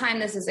 anytime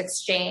this is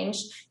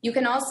exchanged, you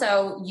can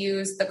also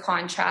use the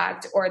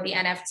contract or the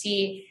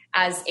NFT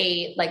as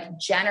a like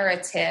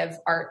generative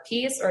art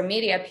piece or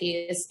media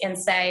piece and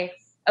say,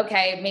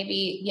 okay,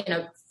 maybe,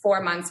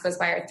 4 months goes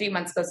by or 3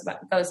 months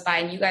goes by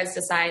and you guys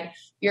decide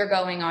you're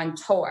going on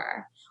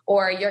tour,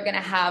 or you're going to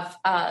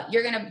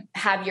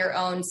have your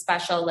own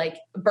special like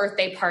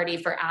birthday party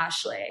for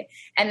Ashley.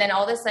 And then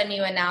all of a sudden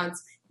you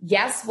announce,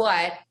 guess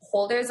what?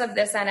 Holders of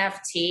this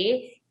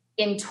NFT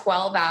in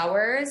 12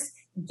 hours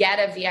get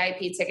a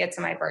VIP ticket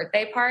to my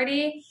birthday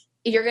party.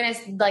 You're going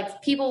to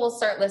like, people will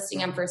start listing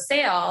them for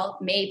sale,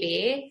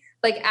 maybe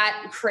like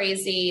at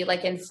crazy,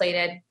 like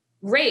inflated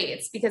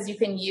rates, because you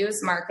can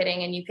use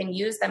marketing and you can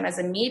use them as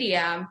a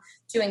medium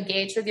to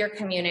engage with your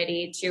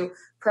community, to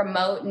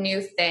promote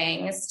new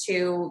things,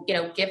 to,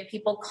 give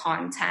people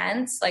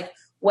content, like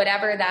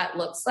whatever that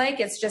looks like.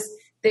 It's just,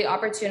 the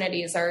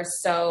opportunities are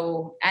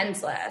so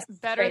endless.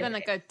 Better than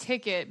like a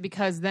ticket,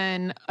 because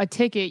then a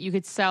ticket you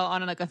could sell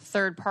on like a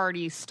third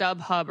party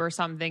StubHub or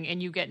something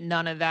and you get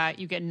none of that.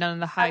 You get none of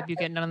the hype. You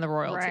get none of the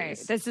royalties. Right.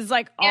 This is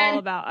like all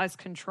about us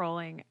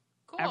controlling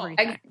everything.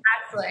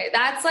 Exactly.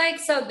 That's like,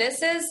 so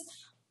this is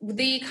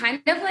the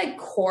kind of like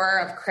core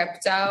of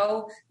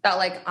crypto that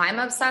like I'm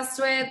obsessed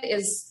with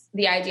is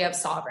the idea of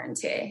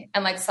sovereignty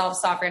and like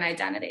self-sovereign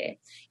identity.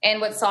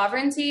 And what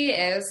sovereignty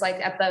is like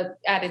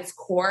at its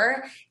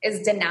core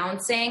is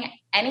denouncing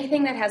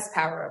anything that has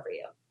power over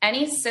you,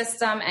 any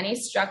system, any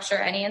structure,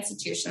 any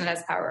institution that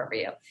has power over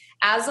you.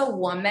 As a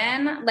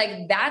woman,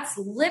 like that's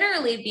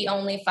literally the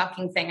only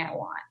fucking thing I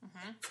want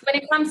when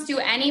it comes to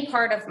any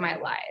part of my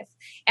life.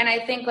 And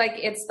I think like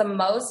it's the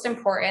most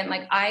important.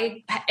 Like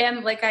I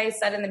am, like I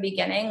said in the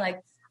beginning,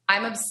 like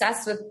I've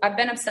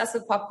been obsessed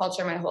with pop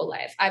culture my whole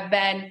life.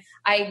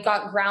 I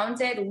got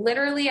grounded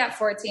literally at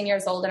 14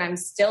 years old, and I'm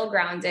still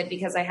grounded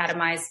because I had a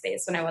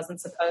MySpace when I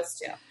wasn't supposed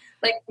to.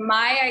 Like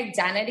my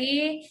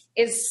identity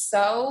is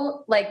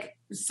so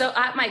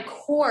at my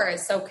core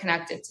is so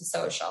connected to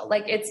social.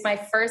 Like it's my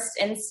first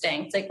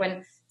instinct. Like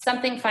when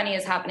something funny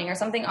is happening or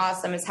something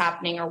awesome is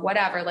happening or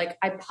whatever, like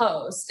I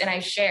post and I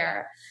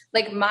share.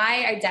 Like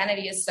my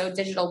identity is so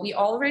digital. We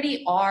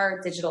already are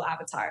digital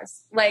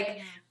avatars. Like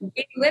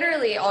we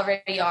literally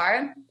already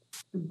are,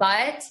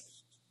 but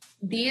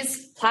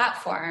these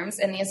platforms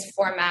and these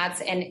formats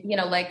and,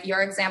 like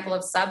your example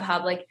of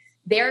StubHub, like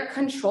they're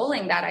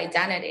controlling that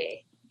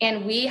identity.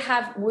 And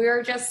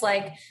we're just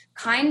like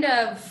kind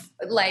of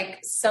like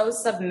so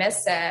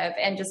submissive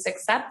and just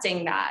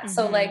accepting that.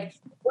 So like,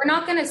 we're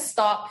not going to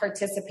stop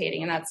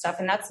participating in that stuff.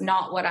 And that's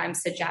not what I'm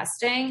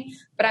suggesting.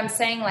 But I'm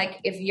saying like,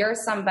 if you're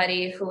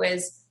somebody who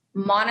is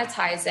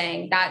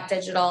monetizing that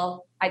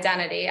digital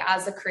identity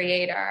as a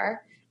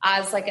creator,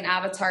 as like an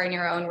avatar in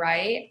your own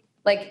right,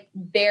 like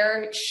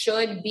there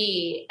should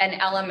be an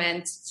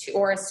element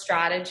or a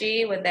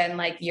strategy within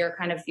like your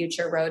kind of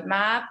future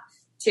roadmap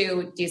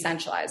to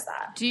decentralize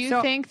that. Do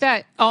you think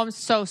that, I'm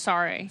so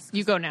sorry.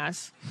 You go,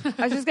 Naz.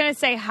 I was just going to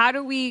say, how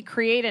do we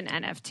create an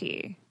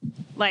NFT?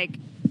 Like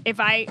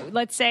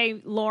let's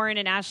say Lauren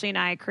and Ashley and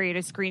I create a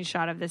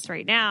screenshot of this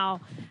right now.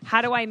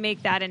 How do I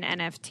make that an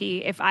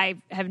NFT? If I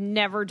have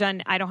never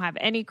done, I don't have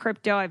any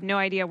crypto, I have no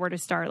idea where to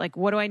start. Like,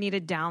 what do I need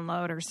to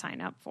download or sign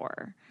up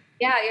for?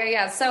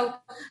 Yeah. So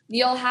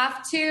you'll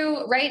have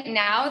to, right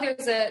now,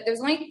 there's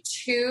only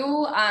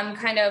two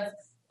kind of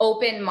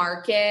open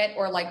market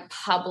or like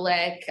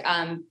public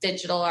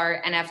digital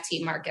or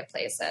NFT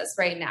marketplaces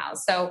right now.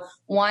 So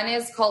one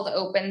is called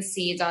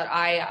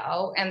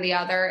OpenSea.io and the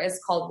other is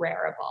called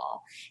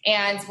Rarible.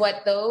 And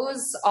what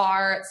those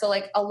are, so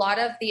like a lot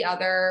of the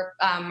other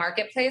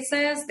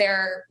marketplaces,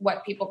 they're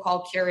what people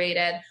call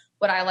curated,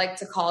 what I like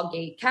to call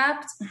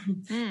gatekept,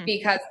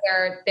 because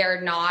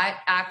they're not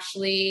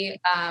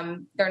actually,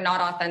 they're not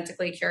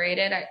authentically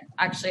curated.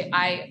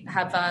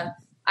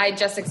 I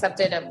just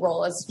accepted a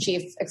role as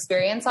chief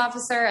experience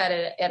officer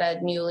at a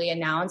newly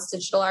announced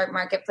digital art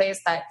marketplace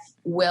that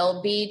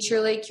will be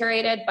truly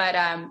curated. But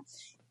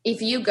if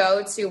you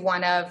go to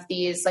one of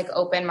these like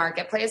open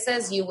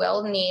marketplaces, you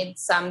will need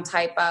some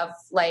type of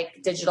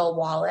like digital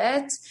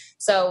wallet.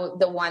 So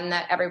the one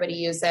that everybody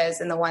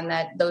uses and the one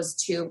that those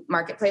two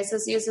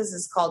marketplaces uses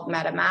is called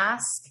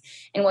MetaMask.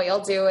 And what you'll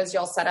do is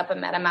you'll set up a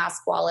MetaMask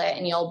wallet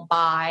and you'll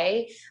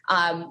buy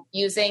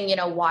using,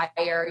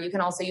 Wire. You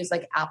can also use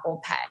like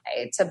Apple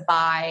Pay to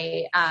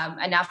buy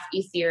enough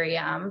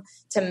Ethereum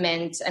to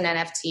mint an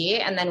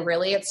NFT. And then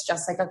really it's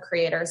just like a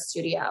creator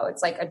studio.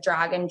 It's like a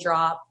drag and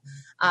drop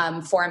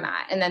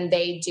format. And then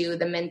they do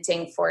the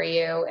minting for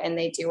you and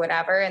they do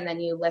whatever. And then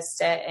you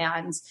list it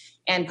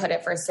and put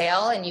it for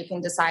sale. And you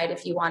can decide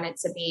if you want it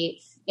to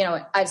be,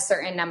 a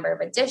certain number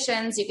of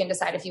editions. You can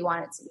decide if you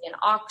want it to be an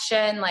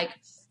auction. Like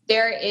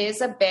there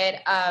is a bit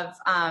of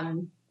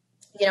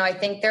I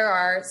think there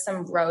are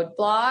some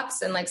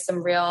roadblocks and like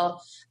some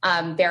real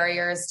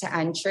barriers to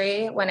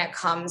entry when it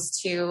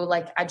comes to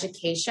like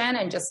education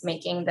and just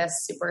making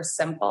this super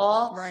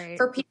simple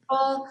for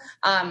people,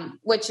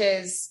 which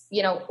is,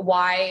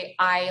 why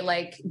I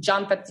like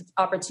jump at the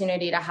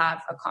opportunity to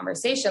have a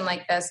conversation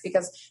like this,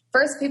 because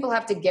first people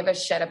have to give a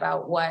shit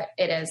about what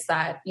it is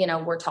that,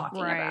 we're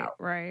talking about.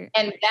 Right.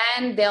 And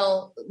then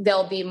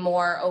they'll be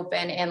more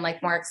open and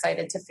like more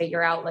excited to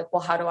figure out like,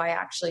 well, how do I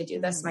actually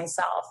do this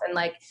myself? And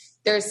like,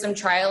 there's some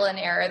trial and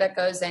error that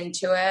goes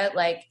into it.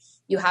 Like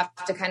you have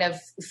to kind of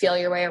feel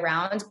your way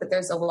around, but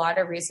there's a lot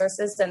of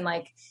resources. And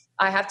like,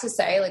 I have to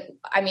say,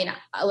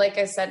 like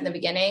I said in the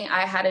beginning,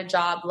 I had a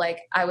job, like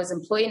I was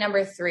employee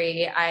number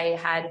 3. I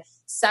had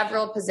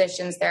several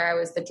positions there. I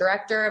was the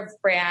director of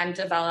brand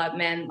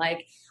development.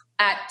 Like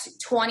at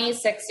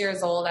 26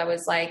 years old, I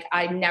was like,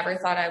 I never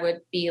thought I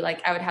would be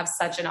like, I would have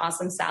such an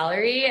awesome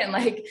salary and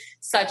like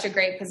such a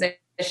great position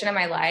in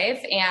my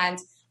life. And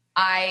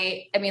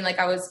I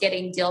was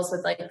getting deals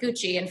with like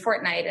Gucci and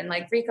Fortnite and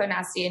like Rico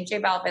Nasty and J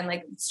Balvin.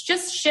 Like it's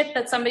just shit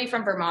that somebody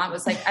from Vermont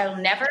was like,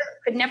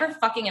 could never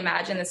fucking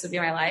imagine this would be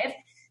my life.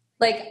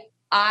 Like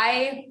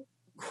I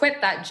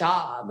quit that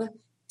job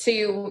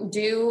to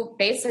do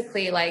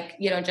basically like,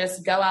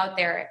 just go out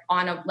there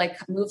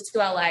move to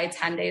LA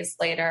 10 days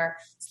later,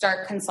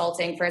 start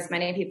consulting for as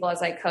many people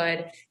as I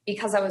could,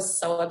 because I was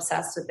so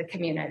obsessed with the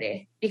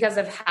community, because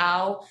of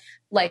how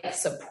like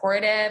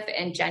supportive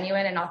and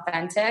genuine and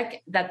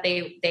authentic that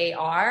they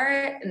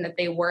are and that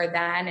they were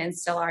then and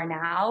still are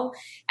now.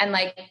 And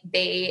like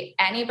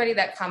anybody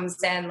that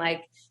comes in,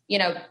 like,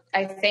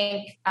 I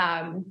think,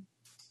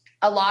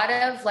 a lot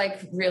of like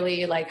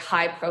really like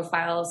high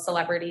profile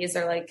celebrities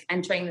are like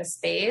entering the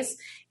space,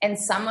 and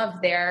some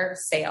of their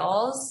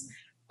sales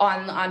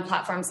on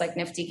platforms like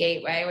Nifty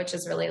Gateway, which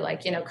is really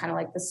like, kind of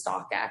like the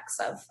StockX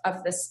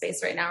of this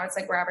space right now. It's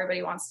like where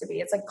everybody wants to be.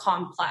 It's like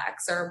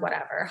Complex or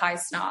whatever, High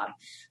Snob.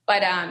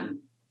 But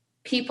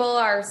people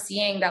are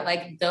seeing that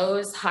like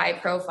those high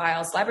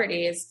profile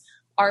celebrities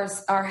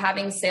are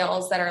having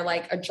sales that are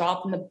like a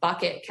drop in the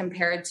bucket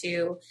compared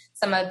to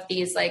some of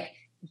these like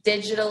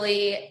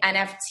digitally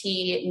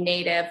NFT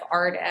native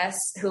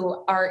artists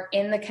who are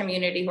in the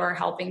community, who are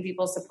helping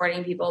people,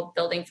 supporting people,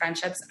 building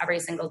friendships every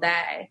single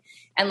day.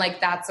 And like,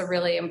 that's a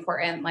really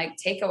important like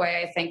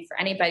takeaway, I think, for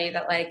anybody,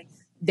 that like,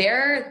 they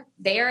are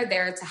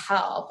there to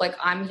help. Like,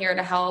 I'm here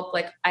to help.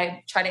 Like,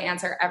 I try to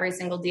answer every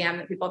single DM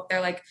that people, if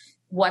they're like,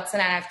 what's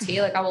an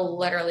NFT? Like, I will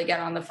literally get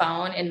on the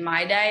phone in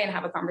my day and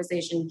have a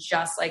conversation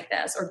just like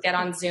this, or get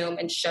on Zoom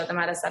and show them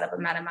how to set up a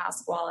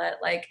MetaMask wallet.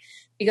 Like,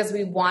 because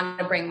we want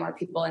to bring more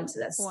people into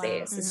this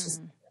space. It's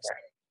just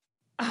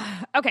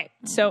okay,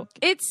 so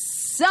it's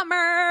summer.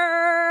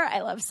 I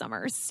love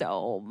summer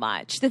so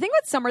much. The thing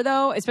with summer,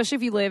 though, especially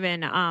if you live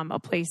in a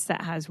place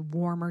that has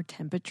warmer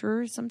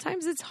temperatures,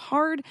 sometimes it's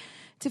hard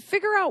to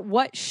figure out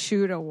what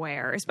shoe to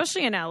wear,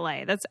 especially in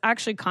LA. That's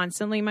actually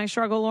constantly my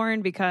struggle,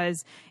 Lauren,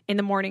 because in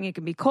the morning it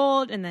can be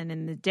cold, and then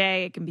in the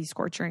day it can be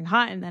scorching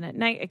hot, and then at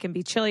night it can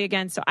be chilly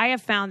again. So I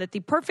have found that the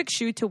perfect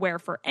shoe to wear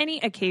for any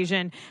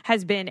occasion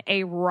has been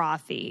a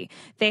Rothy.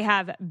 They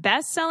have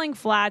best-selling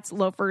flats,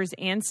 loafers,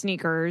 and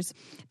sneakers.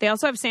 They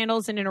also have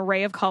sandals in an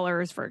array of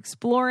colors for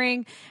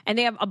exploring, and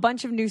they have a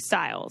bunch of new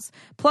styles.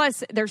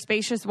 Plus, their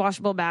spacious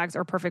washable bags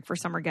are perfect for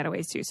summer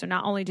getaways too. So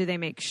not only do they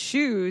make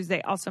shoes,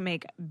 they also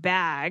make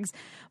bags.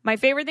 My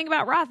favorite thing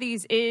about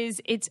Rothys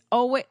is it's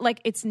always like,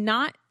 it's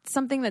not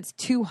something that's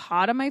too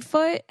hot on my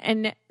foot,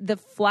 and the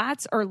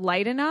flats are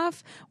light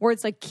enough where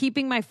it's like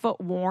keeping my foot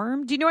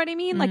warm. Do you know what I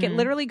mean? Like, it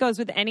literally goes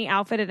with any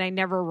outfit, and I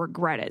never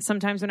regret it.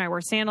 Sometimes when I wear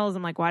sandals,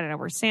 I'm like, why did I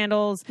wear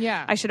sandals?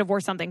 Yeah, I should have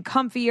wore something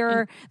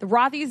comfier. The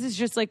Rothys is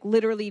just like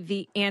literally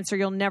the answer.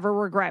 You'll never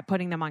regret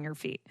putting them on your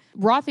feet.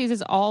 Rothys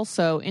is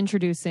also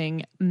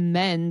introducing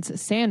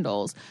men's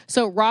sandals.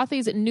 So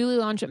Rothys' newly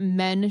launched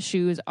men's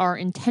shoes are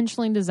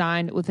intentionally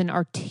designed with an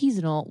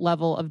artisanal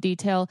level of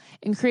detail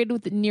and created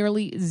with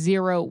nearly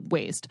zero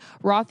waste.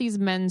 Rothys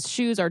men's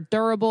shoes are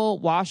durable,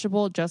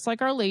 washable, just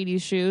like our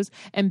ladies' shoes,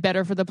 and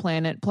better for the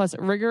planet. Plus,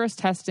 rigorous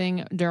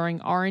testing during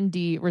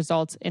R&D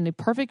results in a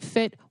perfect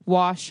fit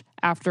wash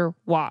after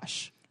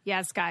wash.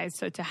 Yes, guys.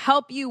 So to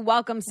help you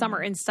welcome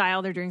summer in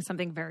style, they're doing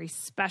something very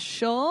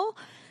special.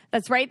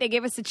 That's right. They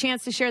gave us a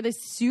chance to share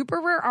this super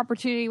rare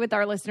opportunity with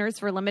our listeners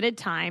for a limited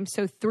time.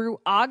 So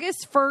through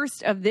August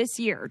 1st of this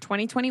year,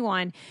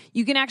 2021,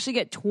 you can actually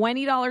get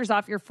 $20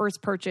 off your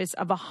first purchase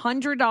of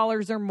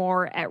 $100 or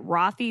more at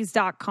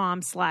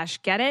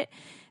rothys.com/getit.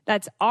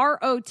 That's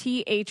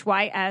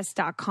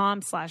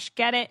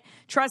ROTHYS.com/getit.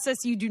 Trust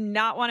us, you do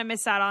not want to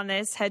miss out on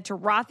this. Head to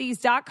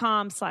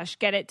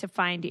rothys.com/getit to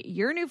find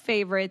your new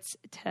favorites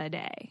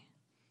today.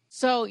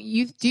 So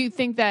do you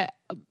think that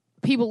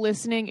people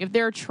listening, if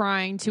they're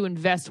trying to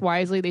invest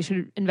wisely, they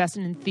should invest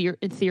in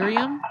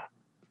Ethereum?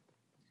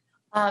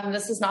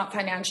 This is not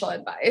financial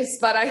advice,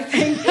 but I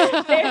think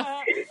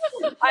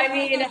I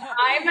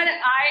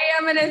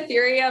am an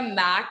Ethereum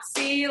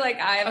maxi.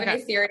 Like, I have an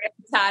Ethereum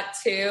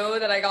tattoo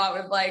that I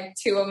got with like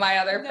two of my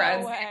other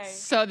friends.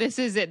 So this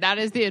is it. That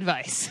is the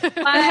advice.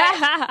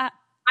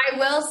 I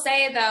will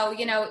say though,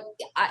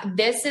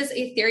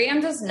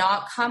 Ethereum does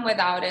not come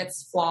without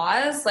its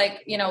flaws.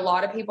 Like, a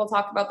lot of people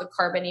talk about the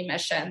carbon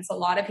emissions. A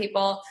lot of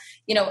people,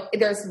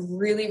 there's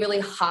really, really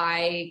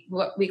high,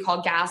 what we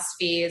call gas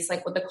fees,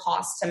 like what the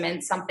cost to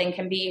mint something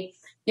can be,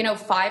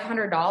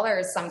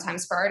 $500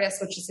 sometimes for artists,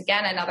 which is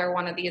again, another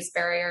one of these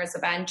barriers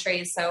of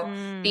entry. So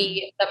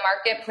the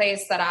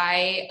marketplace that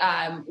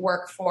I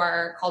work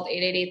for called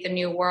 888 The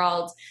New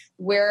World,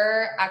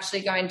 we're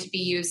actually going to be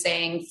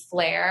using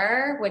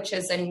Flare, which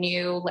is a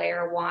new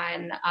layer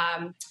 1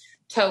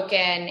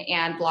 token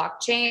and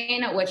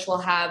blockchain, which will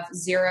have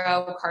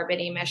 0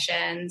 carbon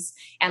emissions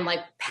and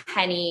like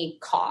penny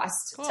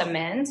cost to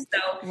mint. So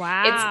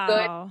it's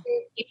good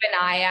to keep an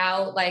eye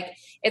out. Like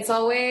it's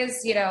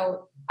always,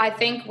 I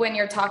think when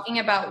you're talking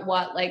about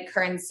what like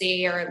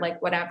currency or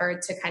like whatever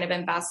to kind of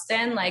invest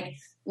in, like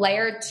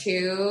layer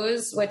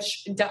 2s,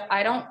 which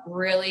I don't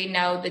really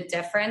know the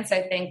difference.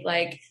 I think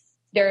like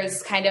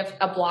there's kind of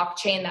a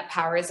blockchain that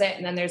powers it.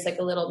 And then there's like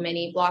a little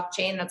mini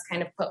blockchain that's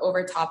kind of put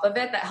over top of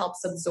it that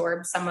helps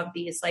absorb some of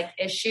these like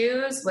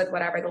issues with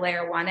whatever the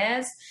layer 1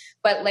 is.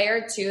 But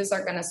layer 2s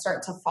are going to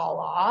start to fall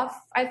off,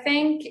 I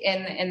think,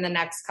 in the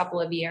next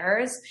couple of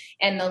years.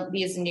 And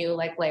these new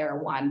like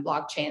layer 1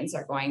 blockchains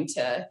are going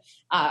to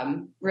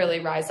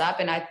really rise up.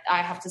 And I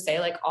have to say,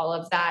 like, all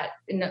of that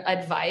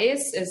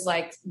advice is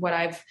like what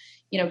I've,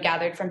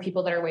 gathered from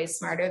people that are way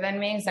smarter than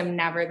me, because I'm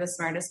never the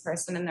smartest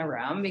person in the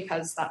room,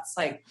 because that's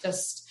like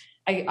just,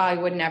 I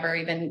would never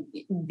even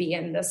be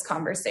in this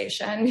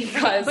conversation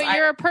because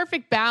you're a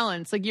perfect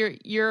balance. Like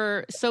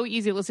you're so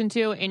easy to listen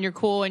to, and you're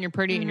cool, and you're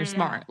pretty, and you're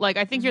smart. Like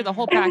I think you're the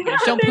whole package.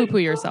 Don't poo-poo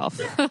yourself.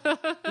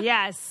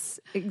 Yes.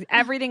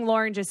 Everything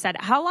Lauren just said.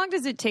 How long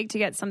does it take to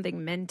get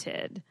something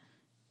minted?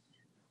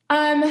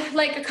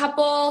 Like a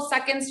couple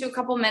seconds to a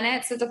couple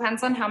minutes. It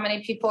depends on how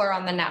many people are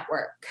on the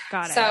network.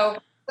 Got it. So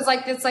it's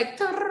like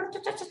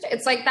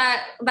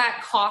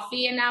that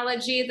coffee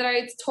analogy that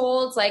I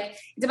told. It's like,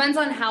 it depends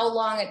on how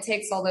long it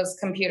takes all those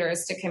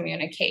computers to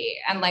communicate,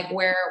 and like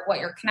what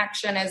your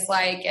connection is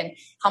like, and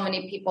how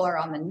many people are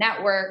on the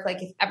network.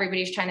 Like if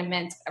everybody's trying to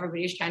mint,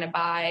 everybody's trying to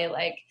buy,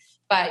 like,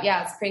 but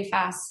yeah, it's pretty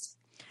fast.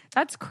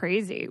 That's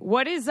crazy.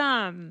 What is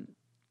some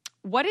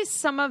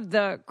of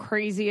the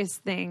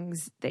craziest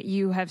things that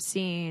you have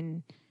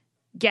seen?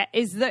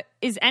 Is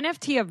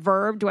NFT a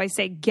verb? Do I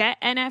say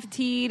get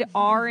NFT'd,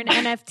 are an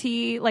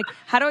NFT? Like,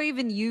 how do I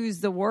even use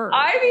the word?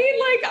 I mean,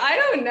 like, I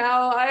don't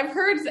know. I've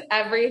heard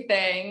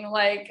everything,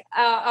 like,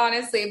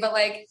 honestly, but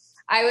like,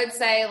 I would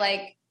say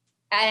like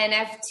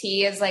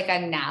NFT is like a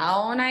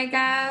noun, I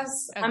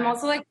guess. Okay. I'm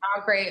also like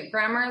not great.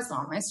 Grammar is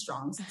not my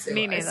strong suit.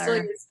 Me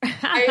neither.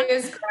 I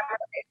use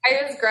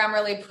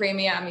Grammarly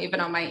Premium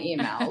even on my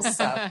emails.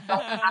 So, but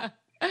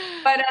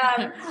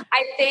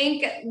I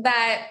think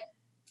that,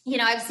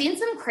 I've seen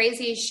some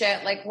crazy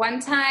shit. Like one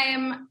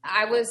time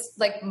I was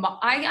like,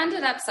 I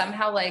ended up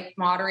somehow like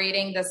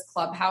moderating this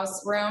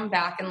Clubhouse room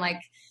back in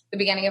like the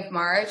beginning of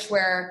March,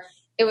 where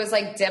it was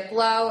like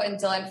Diplo and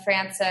Dylan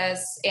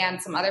Francis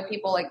and some other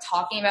people like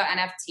talking about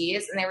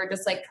NFTs, and they were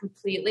just like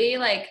completely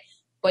like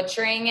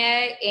butchering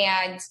it.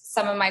 And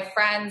some of my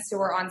friends who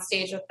were on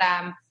stage with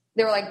them,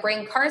 they were like,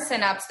 bring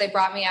Carson up. So they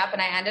brought me up,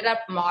 and I ended up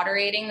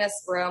moderating this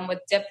room with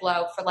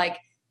Diplo for like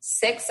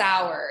 6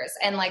 hours.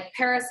 And like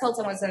Paris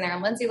Hilton was in there,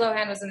 and Lindsay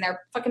Lohan was in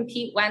there, fucking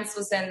Pete Wentz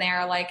was in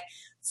there, like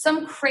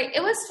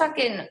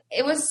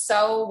it was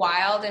so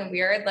wild and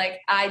weird. Like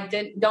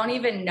don't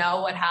even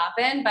know what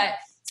happened, but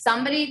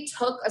somebody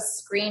took a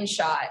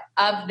screenshot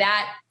of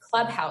that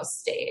Clubhouse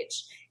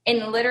stage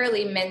and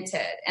literally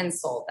minted and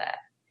sold it.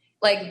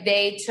 Like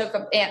they took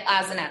it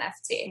as an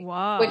NFT.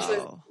 Wow.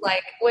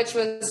 which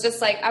was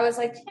just like, I was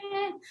like,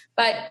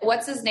 but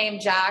what's his name?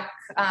 Jack,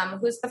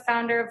 who's the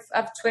founder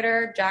of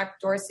Twitter, Jack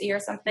Dorsey or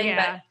something.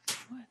 Yeah. But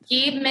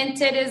he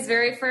minted his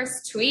very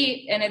first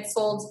tweet and it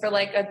sold for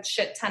like a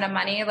shit ton of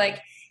money. Like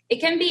it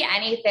can be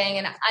anything.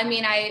 And I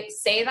mean, I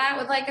say that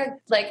with like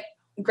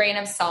a grain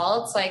of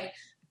salt, like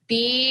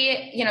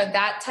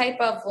that type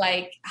of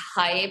like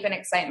hype and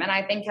excitement,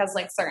 I think has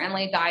like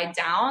certainly died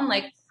down.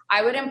 Like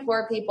I would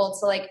implore people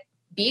to like,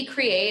 be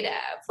creative.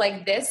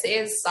 Like this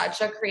is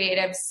such a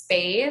creative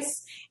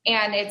space,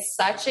 and it's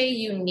such a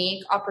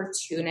unique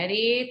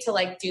opportunity to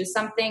like do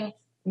something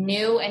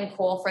new and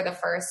cool for the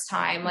first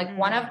time. Like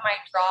one of my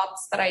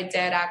drops that I did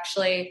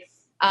actually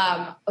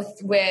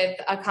with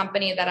a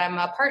company that I'm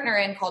a partner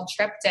in called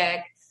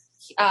Triptych,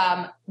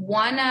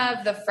 one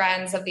of the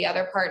friends of the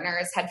other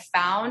partners had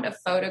found a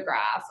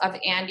photograph of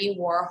Andy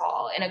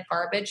Warhol in a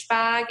garbage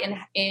bag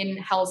in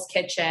Hell's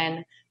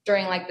Kitchen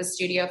during like the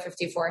Studio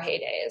 54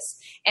 heydays.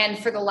 And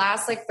for the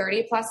last like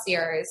 30 plus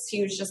years,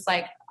 he was just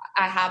like,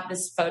 I have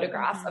this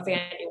photograph of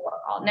Andy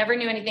Warhol. Never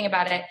knew anything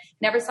about it.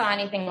 Never saw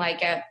anything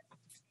like it.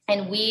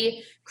 And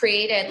we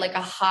created like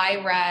a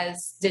high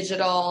res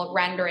digital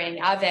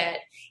rendering of it.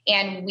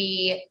 And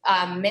we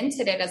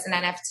minted it as an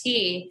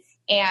NFT.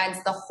 And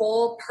the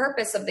whole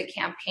purpose of the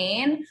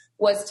campaign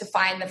was to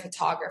find the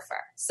photographer.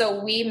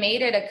 So we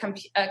made it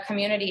a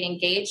community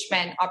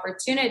engagement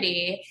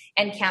opportunity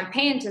and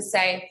campaign to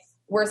say,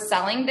 we're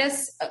selling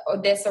this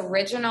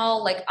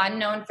original, like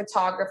unknown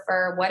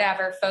photographer,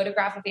 whatever,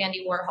 photograph of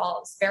Andy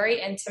Warhol. It's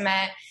very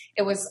intimate.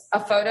 It was a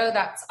photo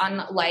that's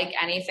unlike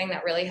anything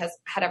that really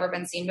had ever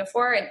been seen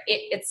before. And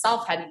it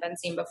itself hadn't been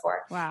seen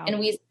before. Wow. And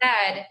we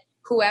said,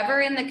 whoever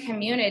in the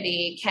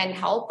community can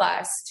help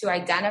us to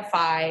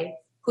identify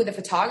who the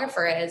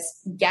photographer is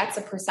gets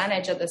a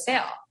percentage of the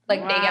sale.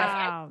 Like they get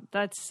a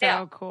That's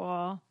so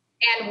cool.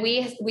 And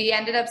we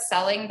ended up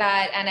selling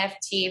that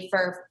NFT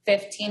for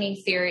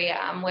 15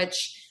 Ethereum,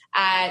 which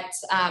at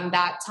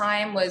that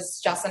time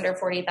was just under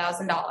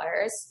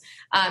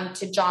 $40,000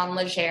 to John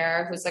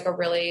Legere, who's like a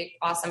really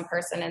awesome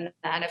person in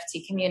the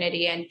NFT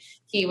community. And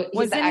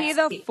wasn't he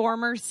the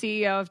former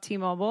CEO of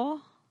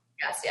T-Mobile?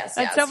 Yes.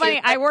 That's so funny.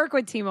 I work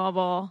with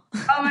T-Mobile.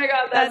 Oh my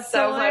God, that's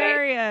so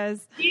hilarious.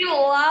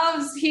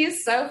 Funny.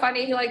 He's so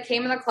funny. He like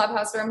came in the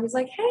clubhouse room. He's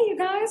like, hey, you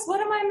guys, what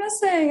am I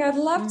missing? I'd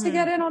love to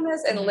get in on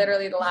this. And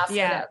literally the last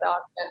minute of the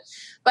auction.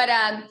 But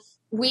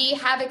we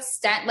have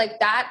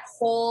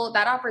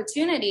that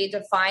opportunity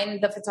to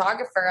find the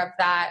photographer of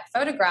that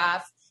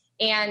photograph,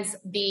 and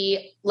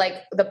the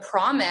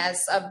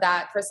promise of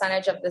that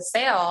percentage of the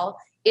sale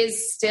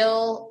is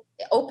still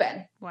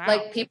open. Wow.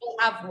 Like people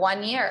have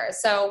 1 year.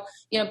 So,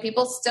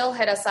 people still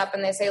hit us up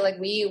and they say like,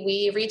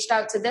 we reached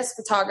out to this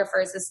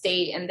photographer's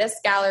estate and this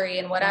gallery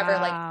and whatever,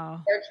 like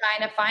they're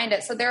trying to find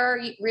it. So there are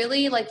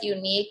really like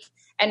unique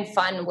and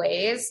fun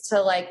ways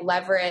to like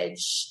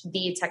leverage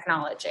the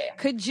technology.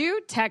 Could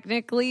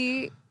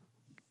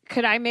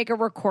I make a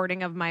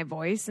recording of my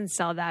voice and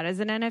sell that as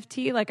an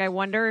NFT? Like, I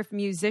wonder if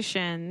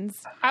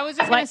musicians. I was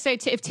just going to say,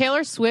 if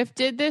Taylor Swift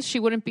did this, she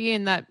wouldn't be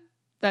in that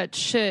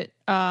shit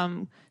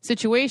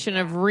situation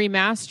of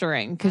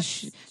remastering,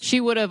 because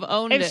she would have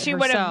owned it. If she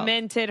would have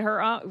minted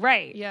her own.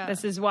 Right. Yeah.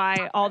 This is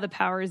why all the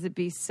powers that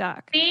be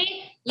suck.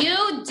 See? You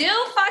do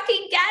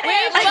fucking get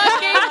it.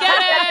 Fucking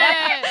get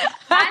it.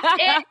 That's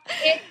it.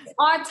 It's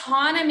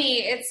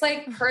autonomy. It's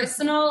like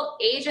personal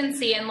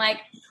agency. And like,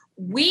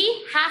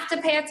 we have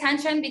to pay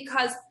attention,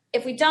 because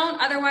if we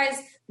don't,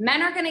 otherwise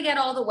men are going to get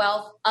all the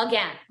wealth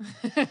again.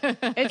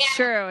 It's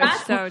true.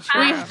 It's so true.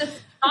 We have to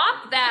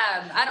stop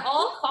them at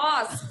all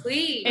costs,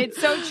 please.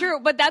 It's so true.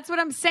 But that's what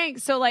I'm saying.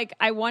 So like,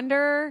 I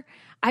wonder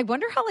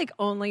how like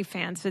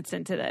OnlyFans fits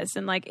into this.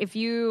 And like, if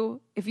you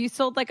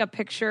sold like a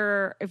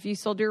picture, if you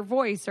sold your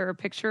voice or a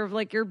picture of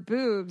like your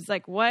boobs,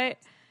 like what,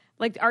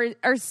 like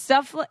is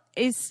stuff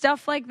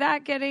like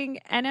that getting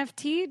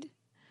NFT'd?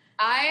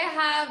 I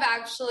have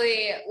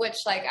actually,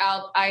 which like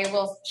I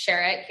will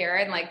share it here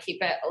and like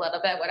keep it a little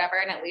bit, whatever.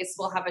 And at least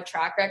we'll have a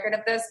track record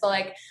of this. But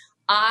like,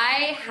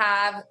 I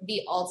have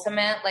the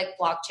ultimate like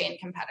blockchain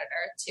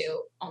competitor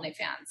to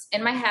OnlyFans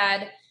in my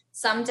head.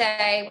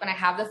 Someday when I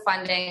have the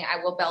funding, I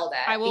will build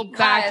it. I will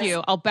back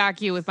you. I'll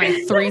back you with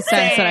my 3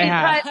 cents that I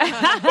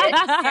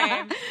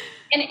have.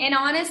 And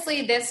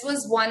honestly, this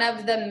was one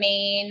of the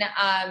main,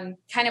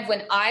 kind of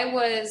when I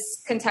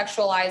was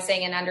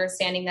contextualizing and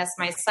understanding this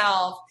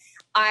myself,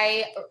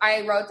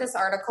 I wrote this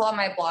article on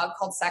my blog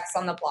called Sex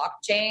on the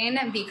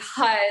Blockchain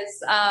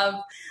because of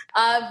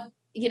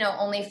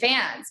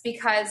OnlyFans,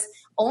 because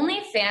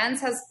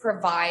OnlyFans has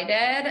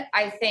provided,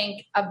 I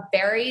think, a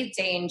very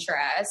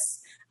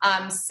dangerous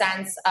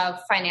sense of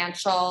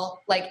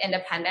financial like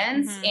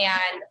independence.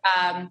 And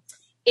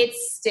it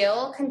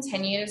still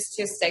continues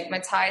to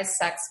stigmatize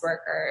sex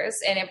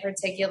workers, and in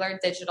particular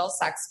digital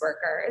sex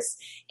workers.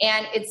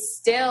 And it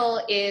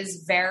still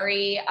is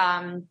very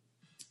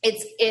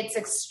it's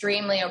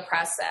extremely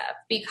oppressive,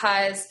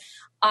 because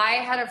I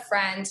had a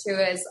friend who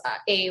is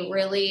a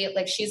really,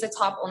 like, she's a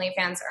top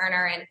OnlyFans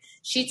earner, and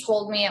she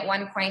told me at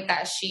one point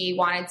that she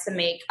wanted to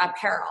make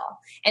apparel,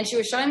 and she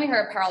was showing me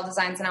her apparel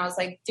designs, and I was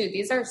like, dude,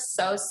 these are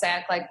so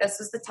sick. Like, this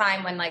is the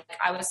time when, like,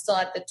 I was still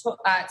at the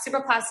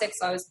Super Plastics,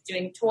 so I was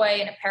doing toy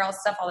and apparel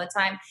stuff all the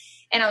time,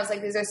 and I was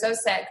like, these are so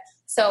sick.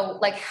 So,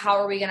 like, how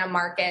are we going to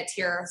market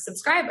to your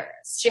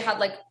subscribers? She had,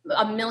 like,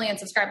 1 million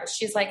subscribers.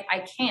 She's like,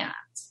 I can't.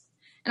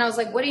 And I was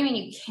like, what do you mean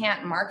you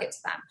can't market to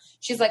them?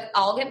 She's like,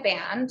 I'll get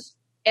banned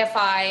if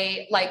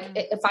I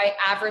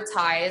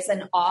advertise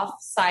an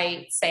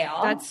off-site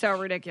sale. That's so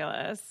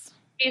ridiculous.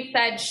 She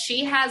said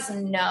she has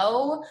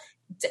no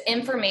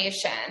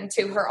information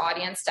to her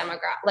audience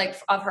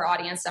of her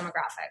audience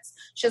demographics.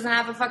 She doesn't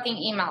have a fucking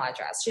email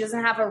address. She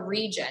doesn't have a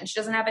region. She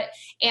doesn't have it.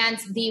 And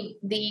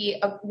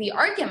the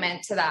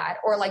argument to that,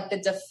 or like the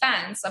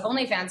defense of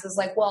OnlyFans, is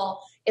like, well,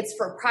 it's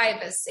for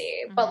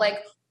privacy. But like,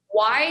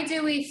 why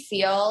do we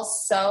feel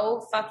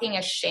so fucking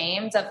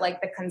ashamed of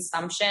like the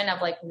consumption of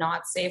like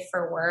not safe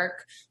for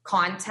work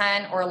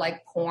content or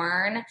like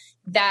porn,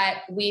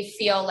 that we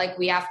feel like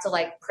we have to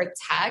like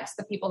protect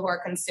the people who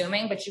are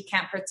consuming, but you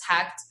can't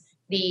protect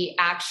the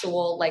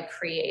actual like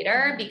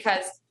creator,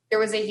 because there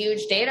was a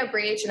huge data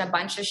breach and a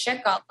bunch of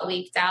shit got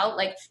leaked out.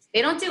 Like,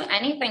 they don't do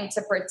anything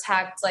to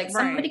protect. Like,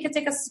 somebody could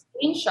take a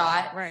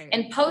screenshot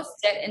and post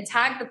it and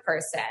tag the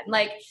person.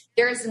 Like,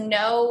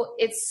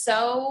 it's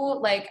so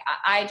like,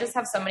 I just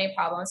have so many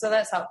problems with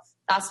it. So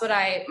that's what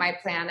my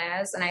plan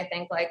is. And I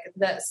think like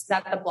that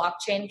the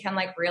blockchain can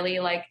like really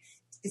like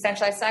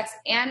decentralize sex,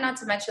 and not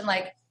to mention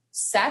like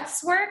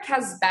sex work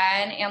has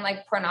been, and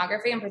like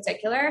pornography in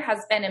particular,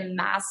 has been a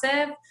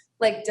massive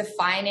like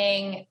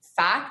defining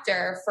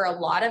factor for a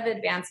lot of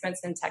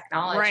advancements in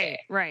technology.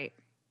 Right.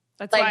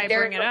 That's like, why I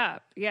bring it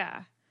up.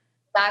 Yeah.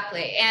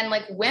 Exactly. And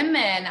like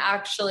women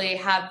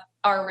actually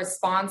are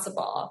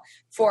responsible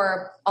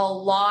for a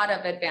lot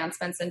of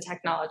advancements in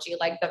technology,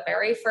 like the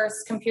very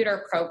first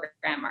computer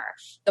programmer,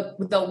 the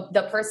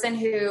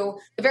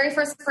very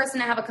first person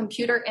to have a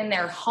computer in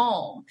their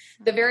home,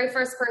 the very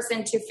first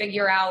person to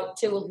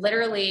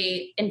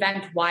literally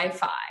invent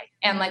Wi-Fi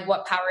and like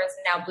what powers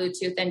now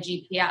Bluetooth and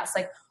GPS,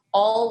 like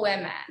all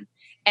women.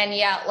 And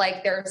yet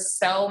like there's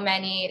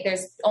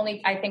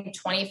only, I think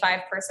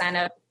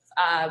 25%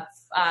 of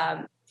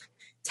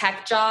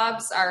tech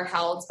jobs are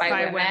held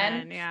by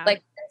women. Yeah.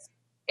 Like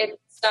it's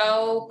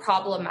so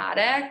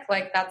problematic.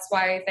 Like that's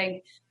why I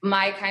think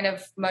my kind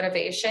of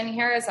motivation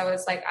here is I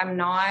was like, I'm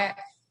not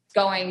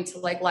going to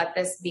like let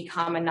this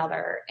become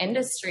another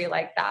industry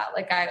like that.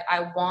 Like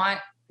I want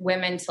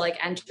women to like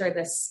enter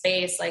this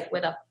space like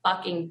with a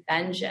fucking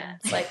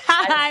vengeance. Like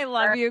I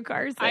love you,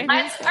 Carson.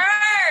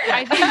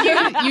 I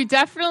think you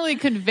definitely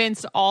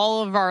convinced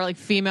all of our like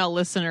female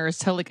listeners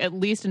to like at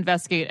least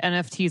investigate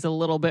NFTs a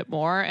little bit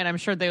more, and I'm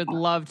sure they would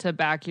love to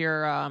back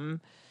your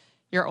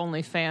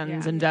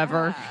OnlyFans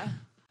endeavor. Yeah.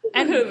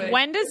 And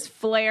when does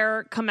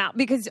Flare come out?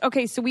 Because,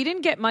 okay, so we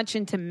didn't get much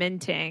into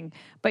minting,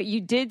 but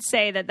you did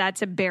say that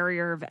that's a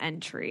barrier of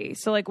entry.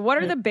 So, like, what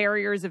are the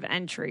barriers of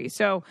entry?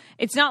 So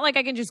it's not like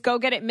I can just go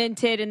get it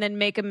minted and then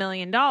make $1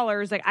 million.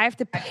 Like, I have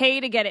to pay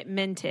to get it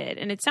minted.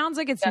 And it sounds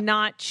like it's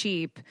not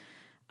cheap.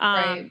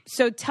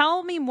 So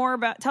tell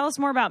us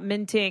more about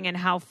minting and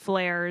how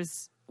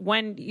Flare's,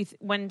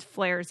 when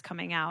Flare's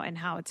coming out and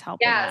how it's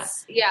helping.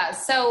 Yes. Yeah.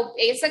 So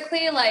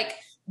basically, like,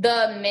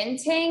 the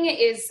minting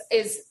is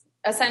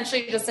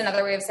essentially just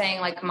another way of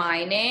saying like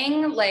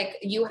mining. Like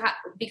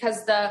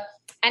because the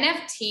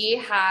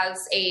NFT has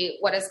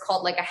what is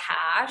called like a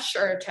hash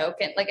or a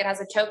token. Like it has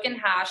a token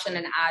hash and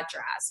an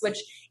address, which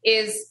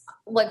is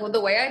like the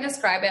way I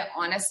describe it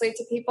honestly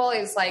to people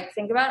is like,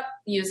 think about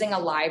using a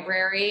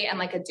library and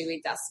like a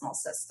Dewey Decimal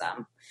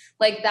System.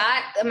 Like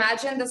that,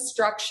 imagine the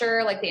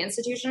structure, like the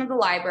institution of the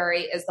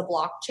library is the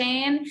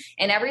blockchain,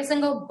 and every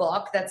single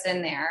book that's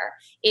in there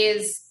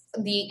is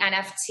the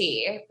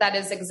NFT that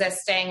is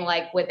existing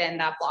like within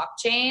that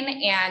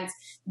blockchain, and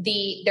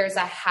there's a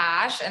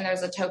hash and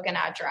there's a token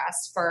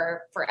address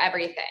for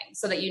everything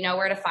so that you know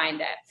where to find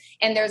it.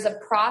 And there's a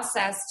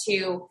process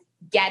to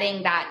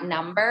getting that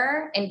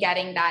number and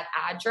getting that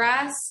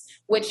address,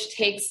 which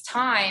takes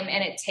time,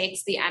 and it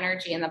takes the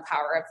energy and the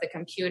power of the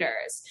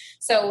computers.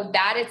 So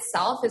that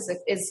itself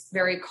is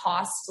very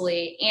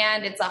costly,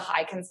 and it's a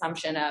high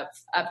consumption of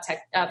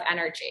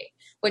energy,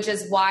 which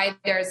is why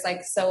there's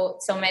like so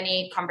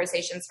many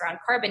conversations around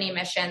carbon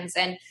emissions.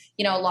 And,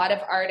 you know, a lot of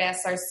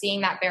artists are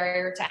seeing that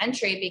barrier to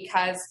entry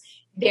because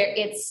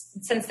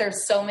since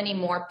there's so many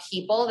more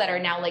people that are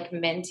now like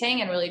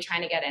minting and really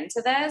trying to get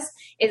into this,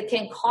 it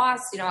can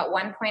cost, you know, at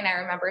one point I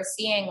remember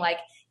seeing like,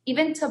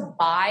 even to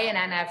buy an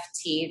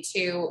NFT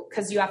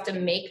because you have to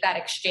make that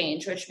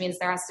exchange, which means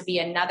there has to be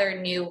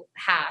another new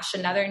hash,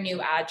 another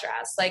new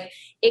address. Like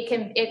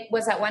it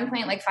was at one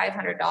point like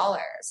 $500.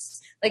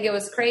 Like it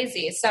was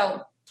crazy.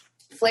 So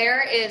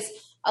Flare is,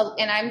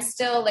 and I'm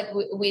still like,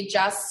 we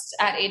just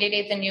at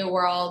 888 The New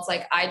World,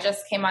 like I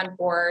just came on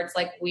board,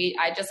 like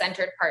I just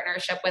entered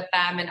partnership with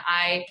them, and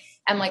I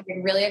am like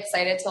really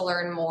excited to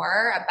learn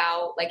more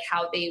about like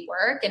how they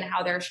work and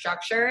how they're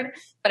structured.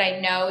 But I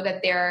know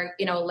that they're,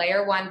 you know,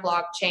 layer 1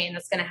 blockchain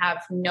that's going to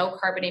have no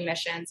carbon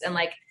emissions and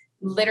like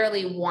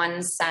literally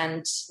 1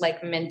 cent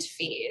like mint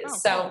fees. Oh,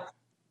 so cool.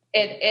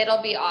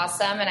 It'll be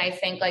awesome. And I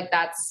think like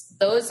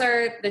those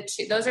are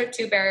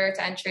two barrier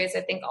to entries.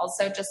 I think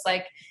also just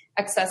like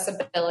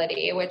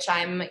accessibility, which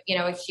I'm, you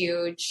know, a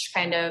huge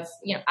kind of,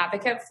 you know,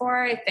 advocate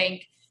for. I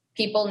think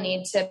people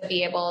need to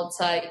be able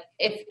to,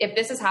 if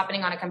this is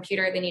happening on a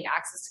computer, they need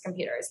access to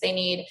computers. They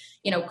need,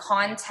 you know,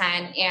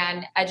 content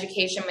and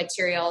education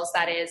materials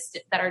that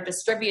are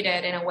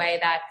distributed in a way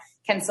that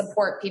can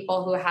support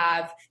people who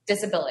have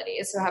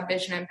disabilities, who have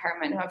vision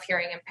impairment, who have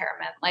hearing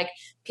impairment. Like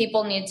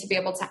people need to be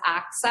able to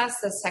access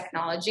this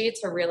technology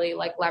to really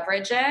like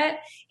leverage it.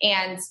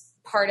 And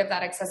part of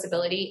that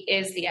accessibility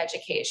is the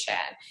education.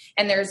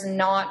 And there's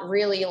not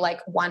really like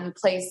one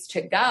place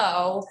to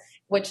go,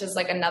 which is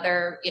like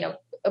another, you know,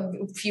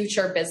 a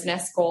future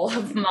business goal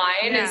of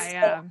mine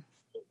to,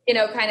 you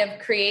know, kind of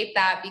create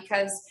that,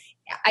 because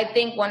I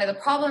think one of the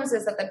problems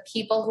is that the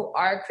people who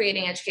are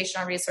creating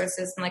educational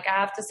resources, and like I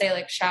have to say,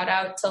 like shout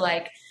out to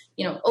like,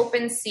 you know,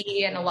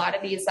 OpenSea and a lot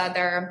of these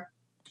other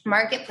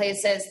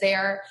marketplaces,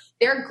 they're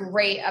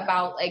great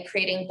about like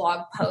creating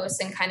blog posts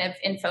and kind of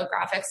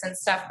infographics and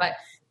stuff, but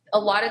a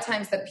lot of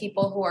times the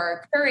people who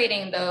are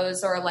curating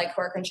those or like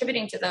who are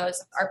contributing to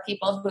those are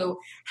people who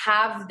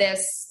have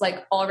this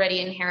like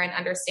already inherent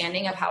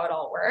understanding of how it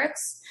all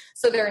works.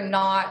 So they're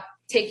not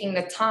taking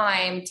the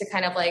time to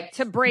kind of like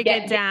to break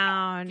it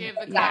down. Give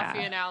the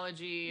coffee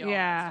analogy.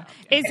 Yeah.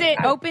 Is it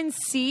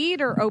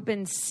OpenSeed or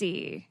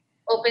OpenSea?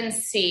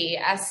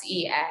 OpenSea.io.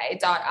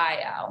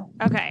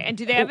 Okay. And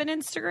do they have an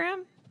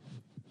Instagram?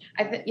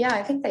 I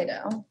think they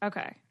do.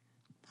 Okay.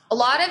 A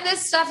lot of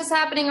this stuff is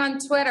happening on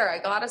Twitter. I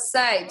gotta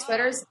say,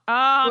 Twitter's.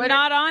 I'm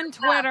not on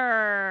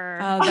Twitter.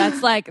 Oh,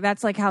 that's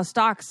like how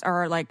stocks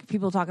are. Like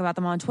people talk about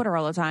them on Twitter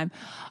all the time.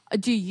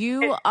 Do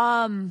you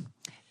own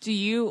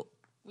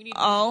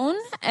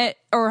it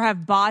or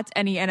have bought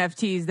any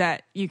NFTs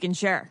that you can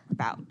share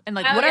about? And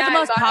like, what are the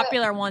most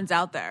popular ones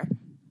out there?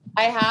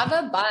 I have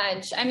a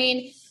bunch. I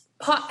mean,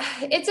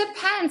 it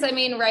depends. I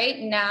mean, right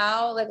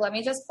now, like, let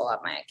me just pull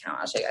up my account.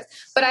 I'll show you guys.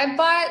 But I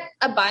bought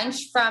a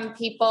bunch from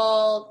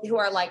people who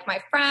are like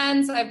my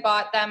friends. I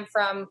bought them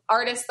from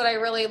artists that I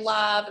really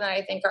love and that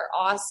I think are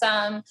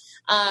awesome.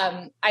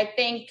 I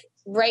think,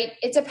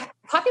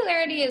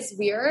 popularity is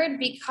weird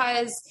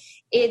because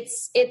it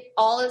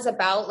all is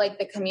about like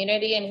the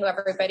community and who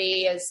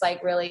everybody is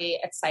like really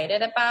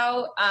excited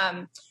about.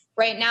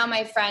 Right now,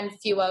 my friend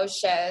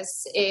Wtf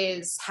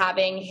is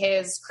having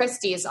his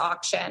Christie's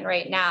auction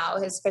right now,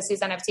 his Christie's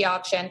NFT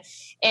auction.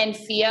 And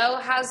Theo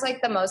has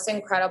like the most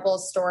incredible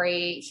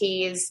story.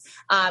 He's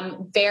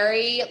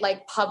very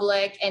like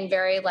public and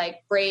very like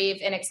brave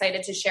and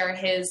excited to share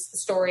his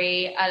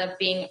story of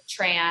being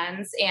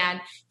trans. And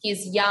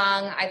he's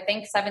young, I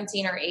think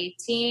 17 or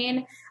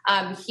 18.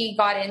 He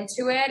got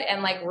into it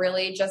and like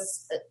really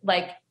just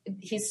like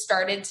he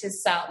started to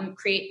sell and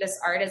create this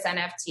art as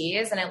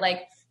NFTs, and it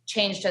like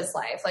changed his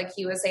life. Like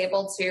he was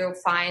able to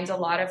find a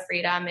lot of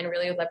freedom and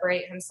really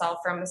liberate himself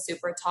from a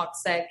super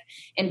toxic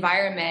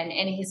environment.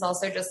 And he's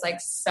also just like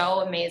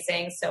so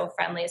amazing, so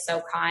friendly,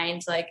 so kind,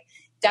 like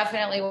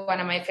definitely one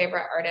of my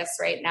favorite artists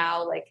right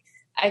now. Like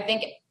I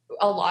think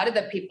a lot of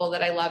the people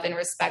that I love and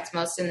respect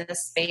most in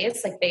this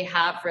space, like they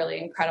have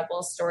really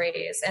incredible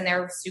stories and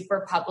they're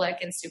super public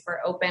and super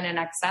open and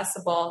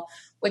accessible,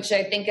 which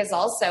I think is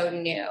also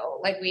new.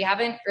 Like we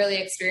haven't really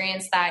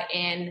experienced that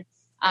in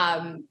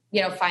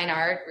fine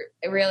art,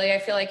 really, I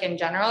feel like in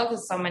general,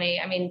 because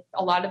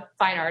a lot of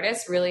fine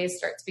artists really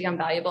start to become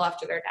valuable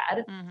after they're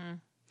dead. Mm-hmm.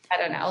 I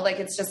don't know. Like,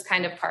 it's just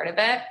kind of part of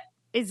it.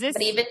 Is this...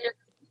 But even...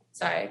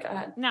 Sorry, go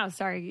ahead. No,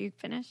 sorry, you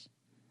finish.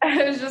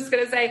 I was just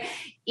going to say,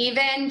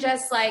 even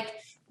just like,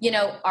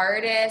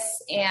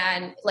 artists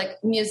and like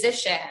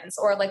musicians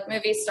or like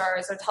movie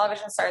stars or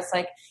television stars,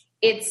 like,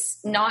 it's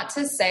not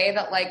to say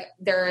that like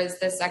there is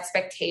this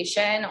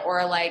expectation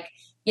or like,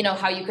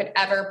 how you could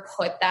ever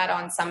put that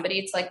on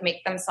somebody to like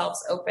make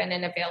themselves open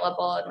and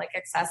available and like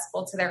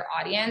accessible to their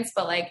audience.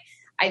 But like,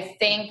 I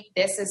think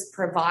this is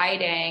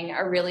providing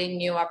a really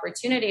new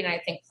opportunity. And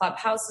I think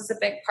Clubhouse is a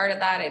big part of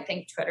that. I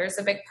think Twitter is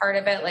a big part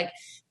of it. Like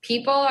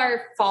people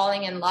are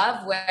falling in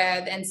love with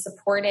and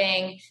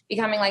supporting,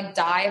 becoming like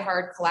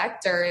diehard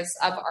collectors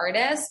of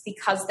artists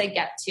because they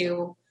get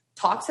to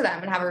talk to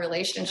them and have a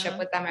relationship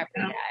with them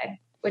every day,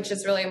 which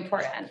is really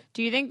important.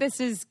 Do you think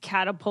this is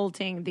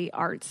catapulting the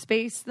art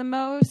space the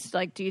most?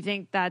 Like, do you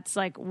think that's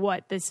like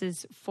what this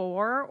is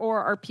for?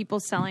 Or are people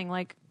selling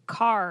like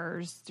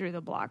cars through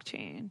the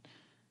blockchain?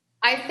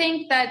 I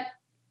think that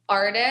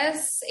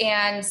artists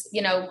and,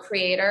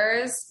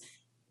 creators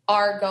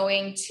are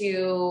going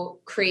to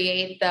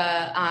create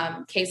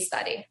the case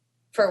study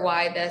for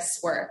why this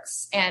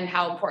works and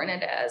how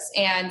important it is.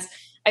 And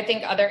I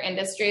think other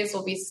industries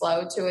will be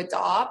slow to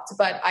adopt,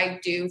 but I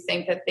do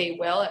think that they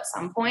will at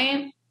some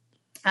point.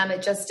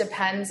 It just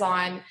depends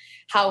on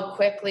how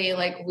quickly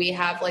like we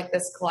have like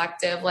this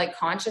collective like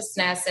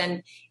consciousness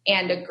and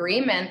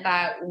agreement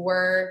that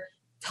we're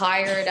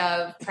tired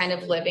of kind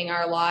of living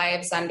our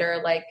lives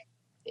under like,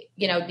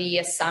 the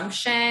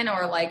assumption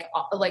or like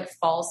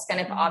false kind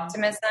of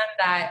optimism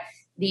that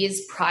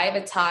these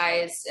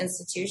privatized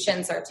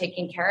institutions are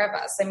taking care of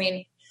us. I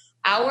mean,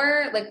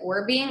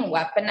 we're being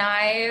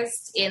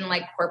weaponized in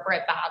like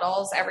corporate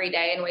battles every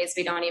day in ways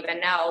we don't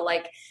even know.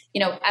 Like,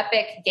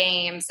 Epic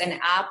Games and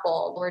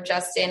Apple were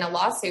just in a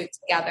lawsuit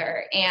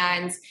together,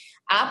 and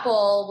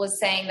Apple was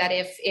saying that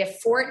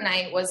if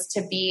Fortnite was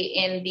to be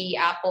in the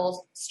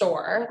Apple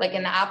store, like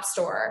in the App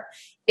Store,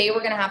 they were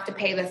going to have to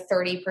pay the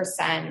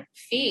 30%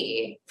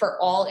 fee for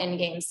all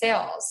in-game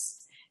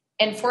sales.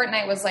 And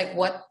Fortnite was like,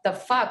 what the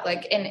fuck?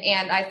 Like,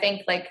 and I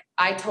think like,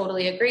 I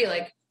totally agree.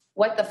 Like,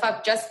 what the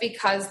fuck? Just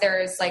because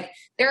there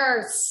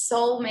are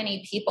so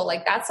many people,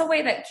 like that's a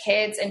way that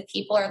kids and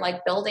people are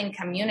like building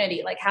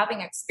community, like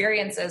having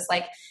experiences,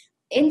 like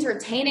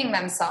entertaining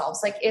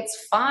themselves. Like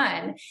it's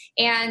fun.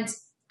 And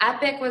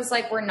Epic was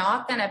like, we're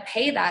not going to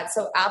pay that.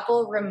 So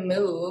Apple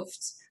removed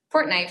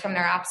Fortnite from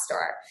their app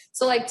store.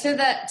 So like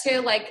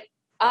to like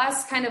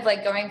us kind of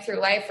like going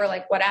through life or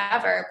like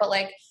whatever, but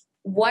like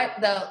what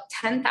the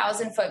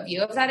 10,000 foot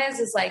view of that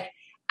is like,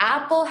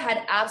 Apple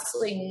had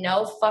absolutely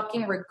no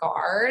fucking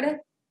regard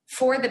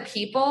for the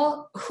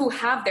people who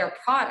have their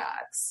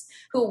products,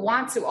 who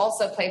want to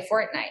also play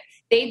Fortnite.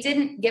 They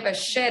didn't give a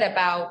shit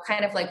about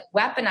kind of like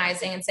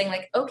weaponizing and saying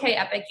like, okay,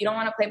 Epic, you don't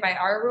want to play by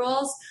our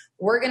rules.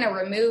 We're going to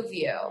remove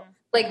you.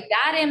 Like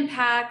that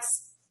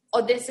impacts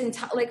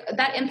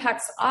that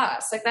impacts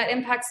us. Like that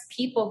impacts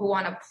people who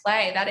want to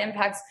play. That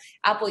impacts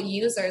Apple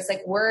users.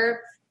 Like we're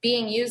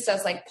being used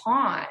as like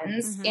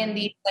pawns in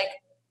these like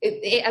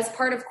as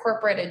part of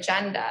corporate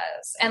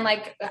agendas. And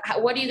like,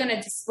 what are you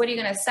going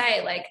to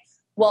say? Like,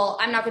 well,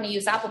 I'm not going to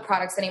use Apple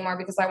products anymore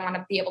because I want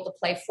to be able to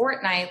play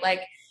Fortnite.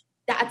 Like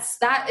that's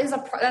a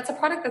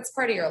product that's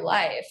part of your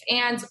life.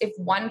 And if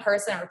one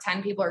person or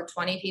 10 people or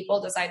 20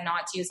 people decide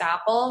not to use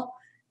Apple,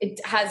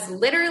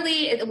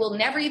 it will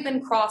never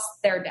even cross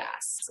their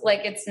desk.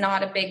 Like it's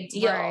not a big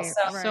deal. Right.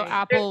 So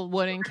Apple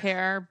wouldn't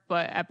care,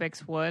 but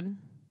Epic's would.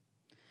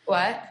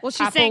 What? Well,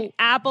 she's saying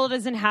Apple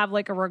doesn't have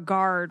like a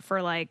regard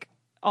for like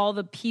all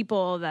the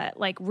people that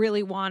like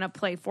really want to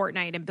play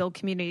Fortnite and build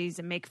communities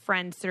and make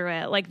friends through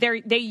it. Like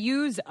they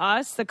use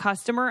us, the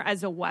customer,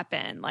 as a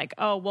weapon. Like,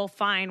 oh, well,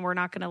 fine, we're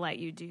not going to let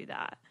you do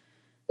that.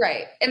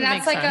 Right. And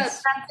that's like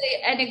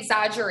an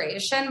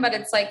exaggeration, but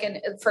it's like,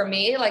 for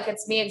me, like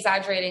it's me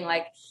exaggerating,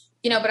 like,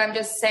 but I'm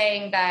just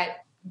saying that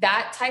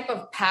type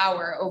of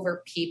power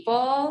over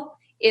people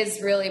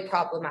is really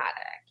problematic.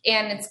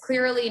 And it's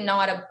clearly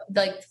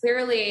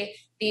clearly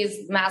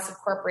these massive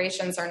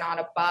corporations are not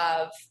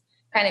above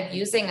kind of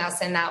using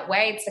us in that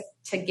way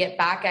to get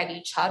back at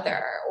each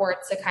other or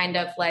to kind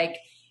of like,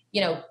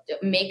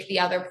 make the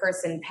other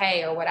person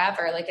pay or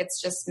whatever. Like,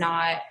 it's just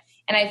not.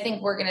 And I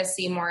think we're going to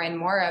see more and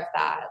more of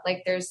that.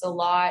 Like there's a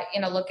lot,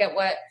 look at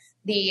what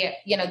the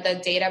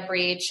data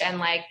breach and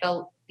like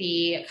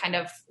the kind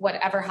of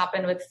whatever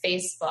happened with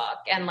Facebook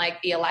and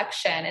like the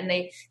election. And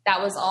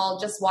that was all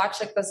just watch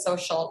like The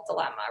Social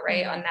Dilemma,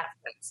 right? On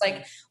Netflix.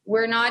 Like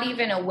we're not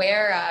even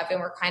aware of, and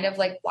we're kind of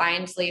like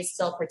blindly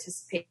still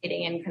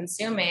participating and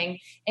consuming,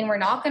 and we're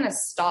not going to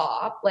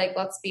stop. Like,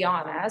 let's be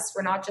honest.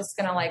 We're not just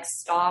going to like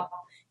stop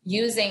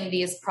using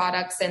these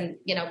products and,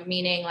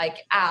 meaning like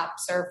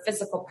apps or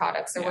physical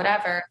products or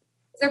whatever.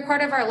 They're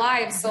part of our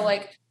lives. So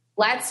like,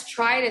 let's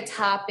try to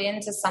tap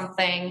into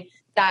something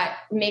that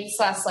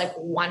makes us like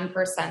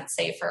 1%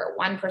 safer,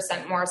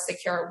 1% more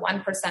secure,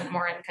 1%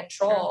 more in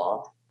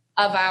control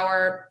of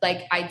our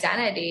like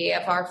identity,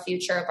 of our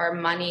future, of our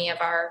money, of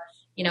our,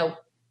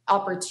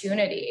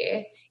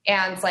 opportunity.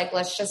 And like,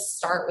 let's just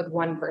start with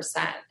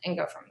 1% and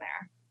go from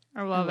there.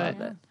 I love it.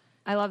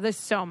 I love this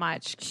so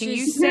much. Can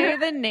you say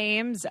the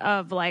names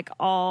of like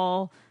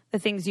all the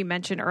things you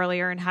mentioned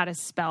earlier and how to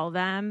spell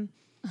them?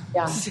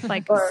 Yeah.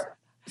 Like,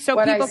 so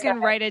people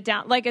can write it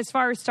down. Like as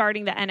far as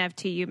starting the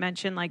NFT, you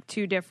mentioned like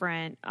 2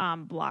 different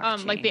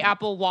blockchains. Like the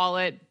Apple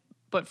Wallet,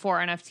 but for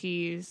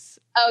NFTs.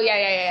 Oh,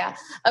 yeah.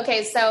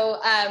 Okay, so,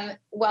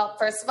 well,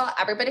 first of all,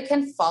 everybody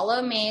can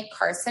follow me,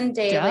 Carson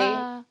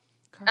Daly,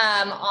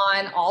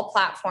 on all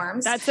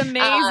platforms. That's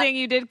amazing.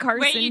 You did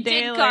Carson Daly. Wait, you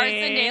did Carson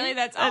Daly?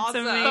 That's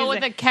awesome. Amazing. But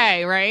with a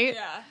K, right?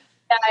 Yeah.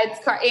 And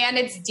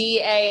it's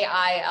Daily.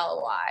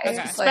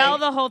 Okay. Spell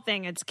the whole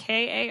thing. It's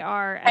Karsen.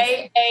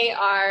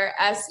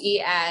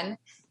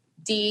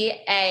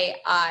 Daily,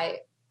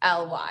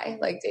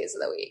 like days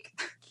of the week.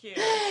 Cute.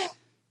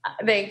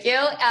 Thank you.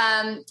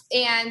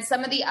 And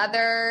some of the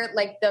other,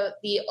 like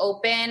the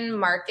open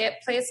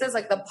marketplaces,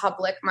 like the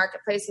public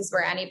marketplaces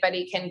where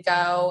anybody can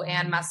go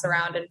and mess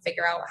around and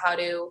figure out how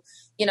to,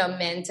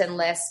 mint and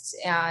list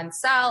and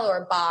sell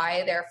or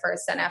buy their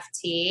first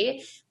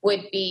NFT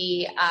would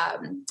be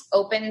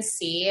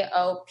OpenSea,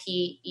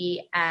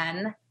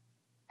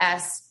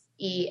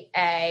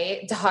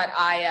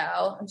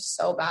 OpenSea.io. I'm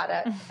so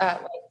bad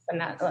at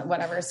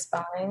whatever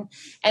spelling.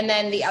 And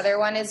then the other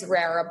one is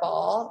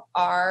Rarible,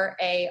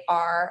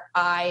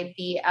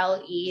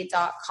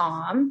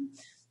 RARIBLE.com.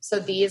 So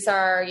these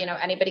are,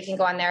 anybody can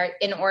go on there.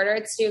 In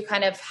order to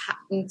kind of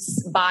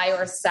buy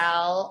or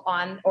sell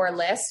on or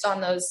list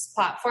on those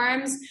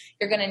platforms,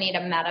 you're going to need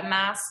a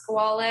MetaMask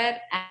wallet,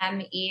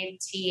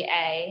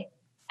 METAMASK.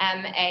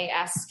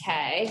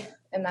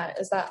 And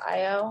is that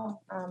IO?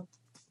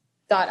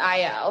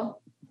 .io.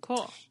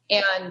 Cool.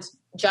 And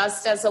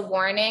just as a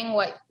warning,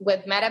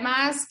 with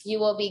MetaMask, you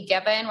will be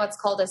given what's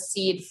called a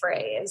seed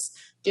phrase.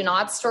 Do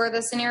not store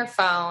this in your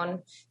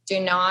phone. Do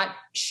not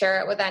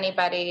share it with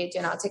anybody.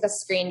 Do not take a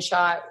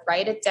screenshot.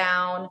 Write it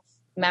down.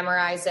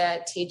 Memorize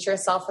it. Teach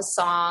yourself a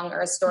song or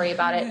a story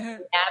about it.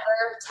 Never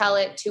tell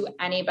it to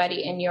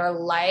anybody in your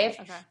life.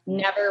 Okay.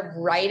 Never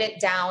write it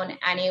down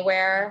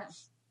anywhere.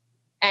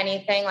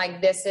 Anything.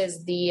 Like, this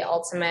is the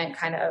ultimate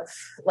kind of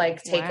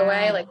like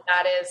takeaway. Wow. Like,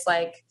 that is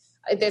like,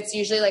 it's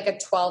usually like a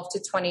 12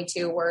 to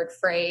 22 word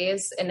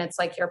phrase, and it's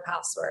like your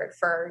password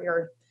for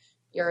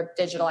your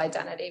digital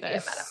identity via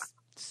MetaMask.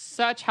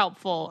 Such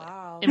helpful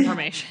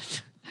information.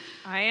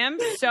 I am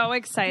so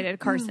excited,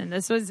 Carson.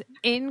 This was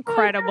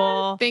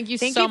incredible. Thank you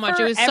so much.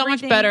 It was so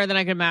much better than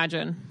I could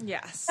imagine.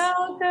 Yes.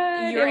 So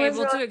good. You were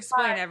able to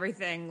explain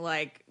everything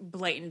like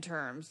blatant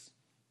terms.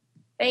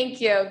 Thank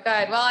you.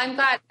 Good. Well, I'm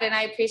glad, and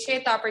I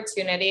appreciate the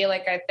opportunity.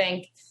 Like, I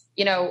think,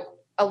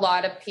 a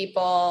lot of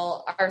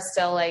people are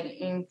still like,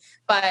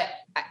 but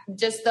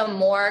just the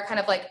more kind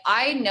of like,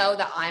 I know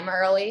that I'm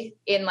early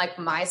in like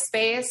my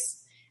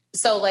space.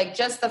 So like,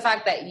 just the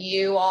fact that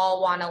you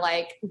all want to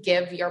like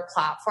give your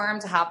platform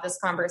to have this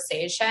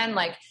conversation,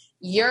 like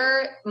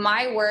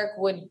my work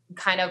would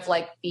kind of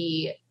like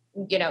be,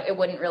 it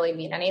wouldn't really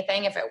mean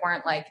anything if it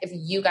weren't like, if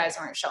you guys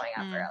weren't showing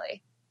up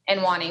early.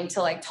 and wanting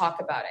to like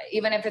talk about it,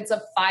 even if it's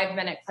a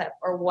 5-minute clip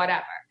or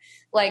whatever,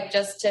 like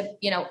just to,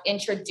 you know,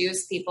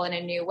 introduce people in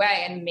a new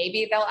way. And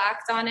maybe they'll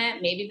act on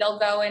it. Maybe they'll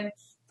go and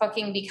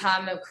fucking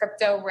become a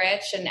crypto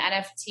rich and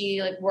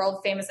NFT, like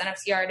world famous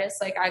NFT artist.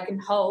 Like I can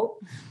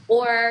hope,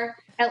 or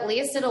at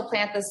least it'll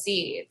plant the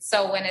seed.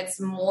 So when it's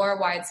more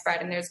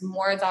widespread and there's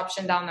more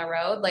adoption down the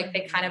road, like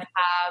they kind of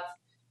have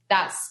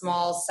that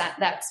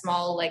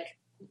small like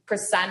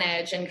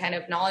percentage and kind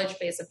of knowledge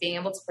base of being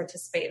able to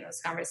participate in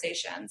those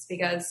conversations.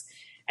 Because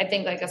I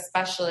think like,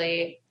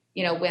 especially,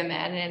 you know, women,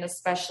 and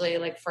especially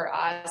like for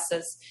us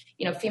as,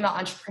 you know, female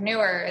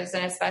entrepreneurs,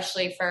 and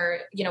especially for,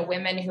 you know,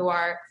 women who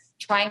are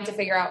trying to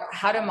figure out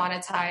how to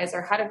monetize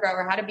or how to grow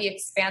or how to be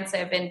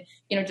expansive and,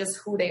 you know, just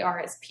who they are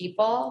as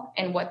people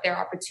and what their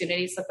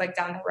opportunities look like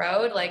down the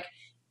road. Like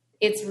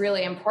it's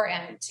really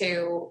important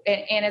to,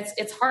 and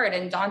it's hard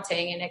and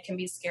daunting and it can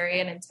be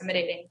scary and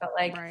intimidating, but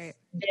like,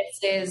 this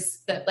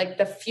is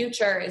the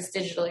future is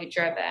digitally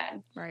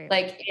driven. Right.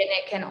 Like, and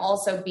it can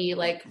also be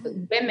like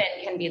women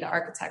can be the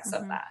architects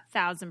of that.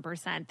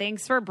 1,000%.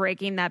 Thanks for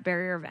breaking that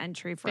barrier of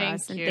entry for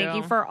us. And thank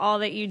you for all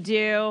that you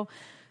do.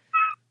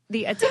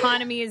 The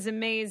autonomy is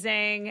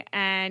amazing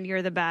and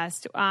you're the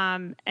best.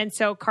 And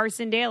so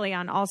Carson Daly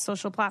on all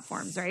social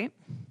platforms, right?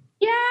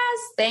 Yes.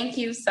 Thank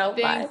you so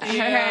much. All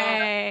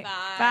right.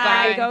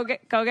 Bye.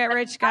 Go get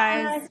rich,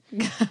 guys.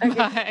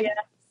 Bye.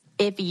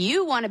 If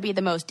you want to be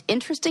the most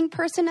interesting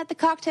person at the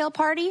cocktail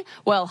party,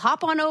 well,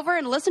 hop on over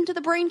and listen to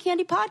the Brain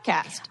Candy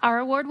podcast. Our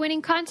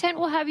award-winning content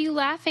will have you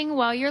laughing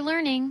while you're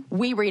learning.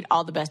 We read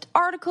all the best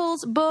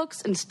articles,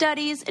 books, and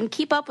studies, and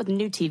keep up with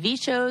new TV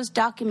shows,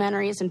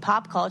 documentaries, and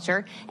pop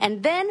culture.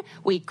 And then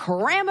we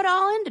cram it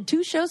all into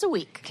 2 shows a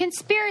week.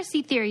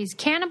 Conspiracy theories,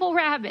 cannibal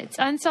rabbits,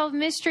 unsolved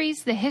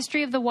mysteries, the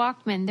history of the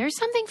Walkman. There's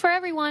something for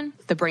everyone.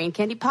 The Brain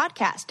Candy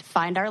podcast.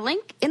 Find our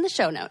link in the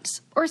show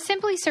notes. Or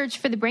simply search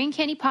for the Brain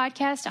Candy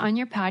podcast on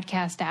your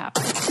podcast app.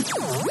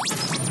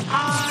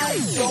 I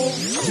don't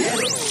get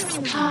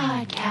it.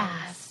 Podcast.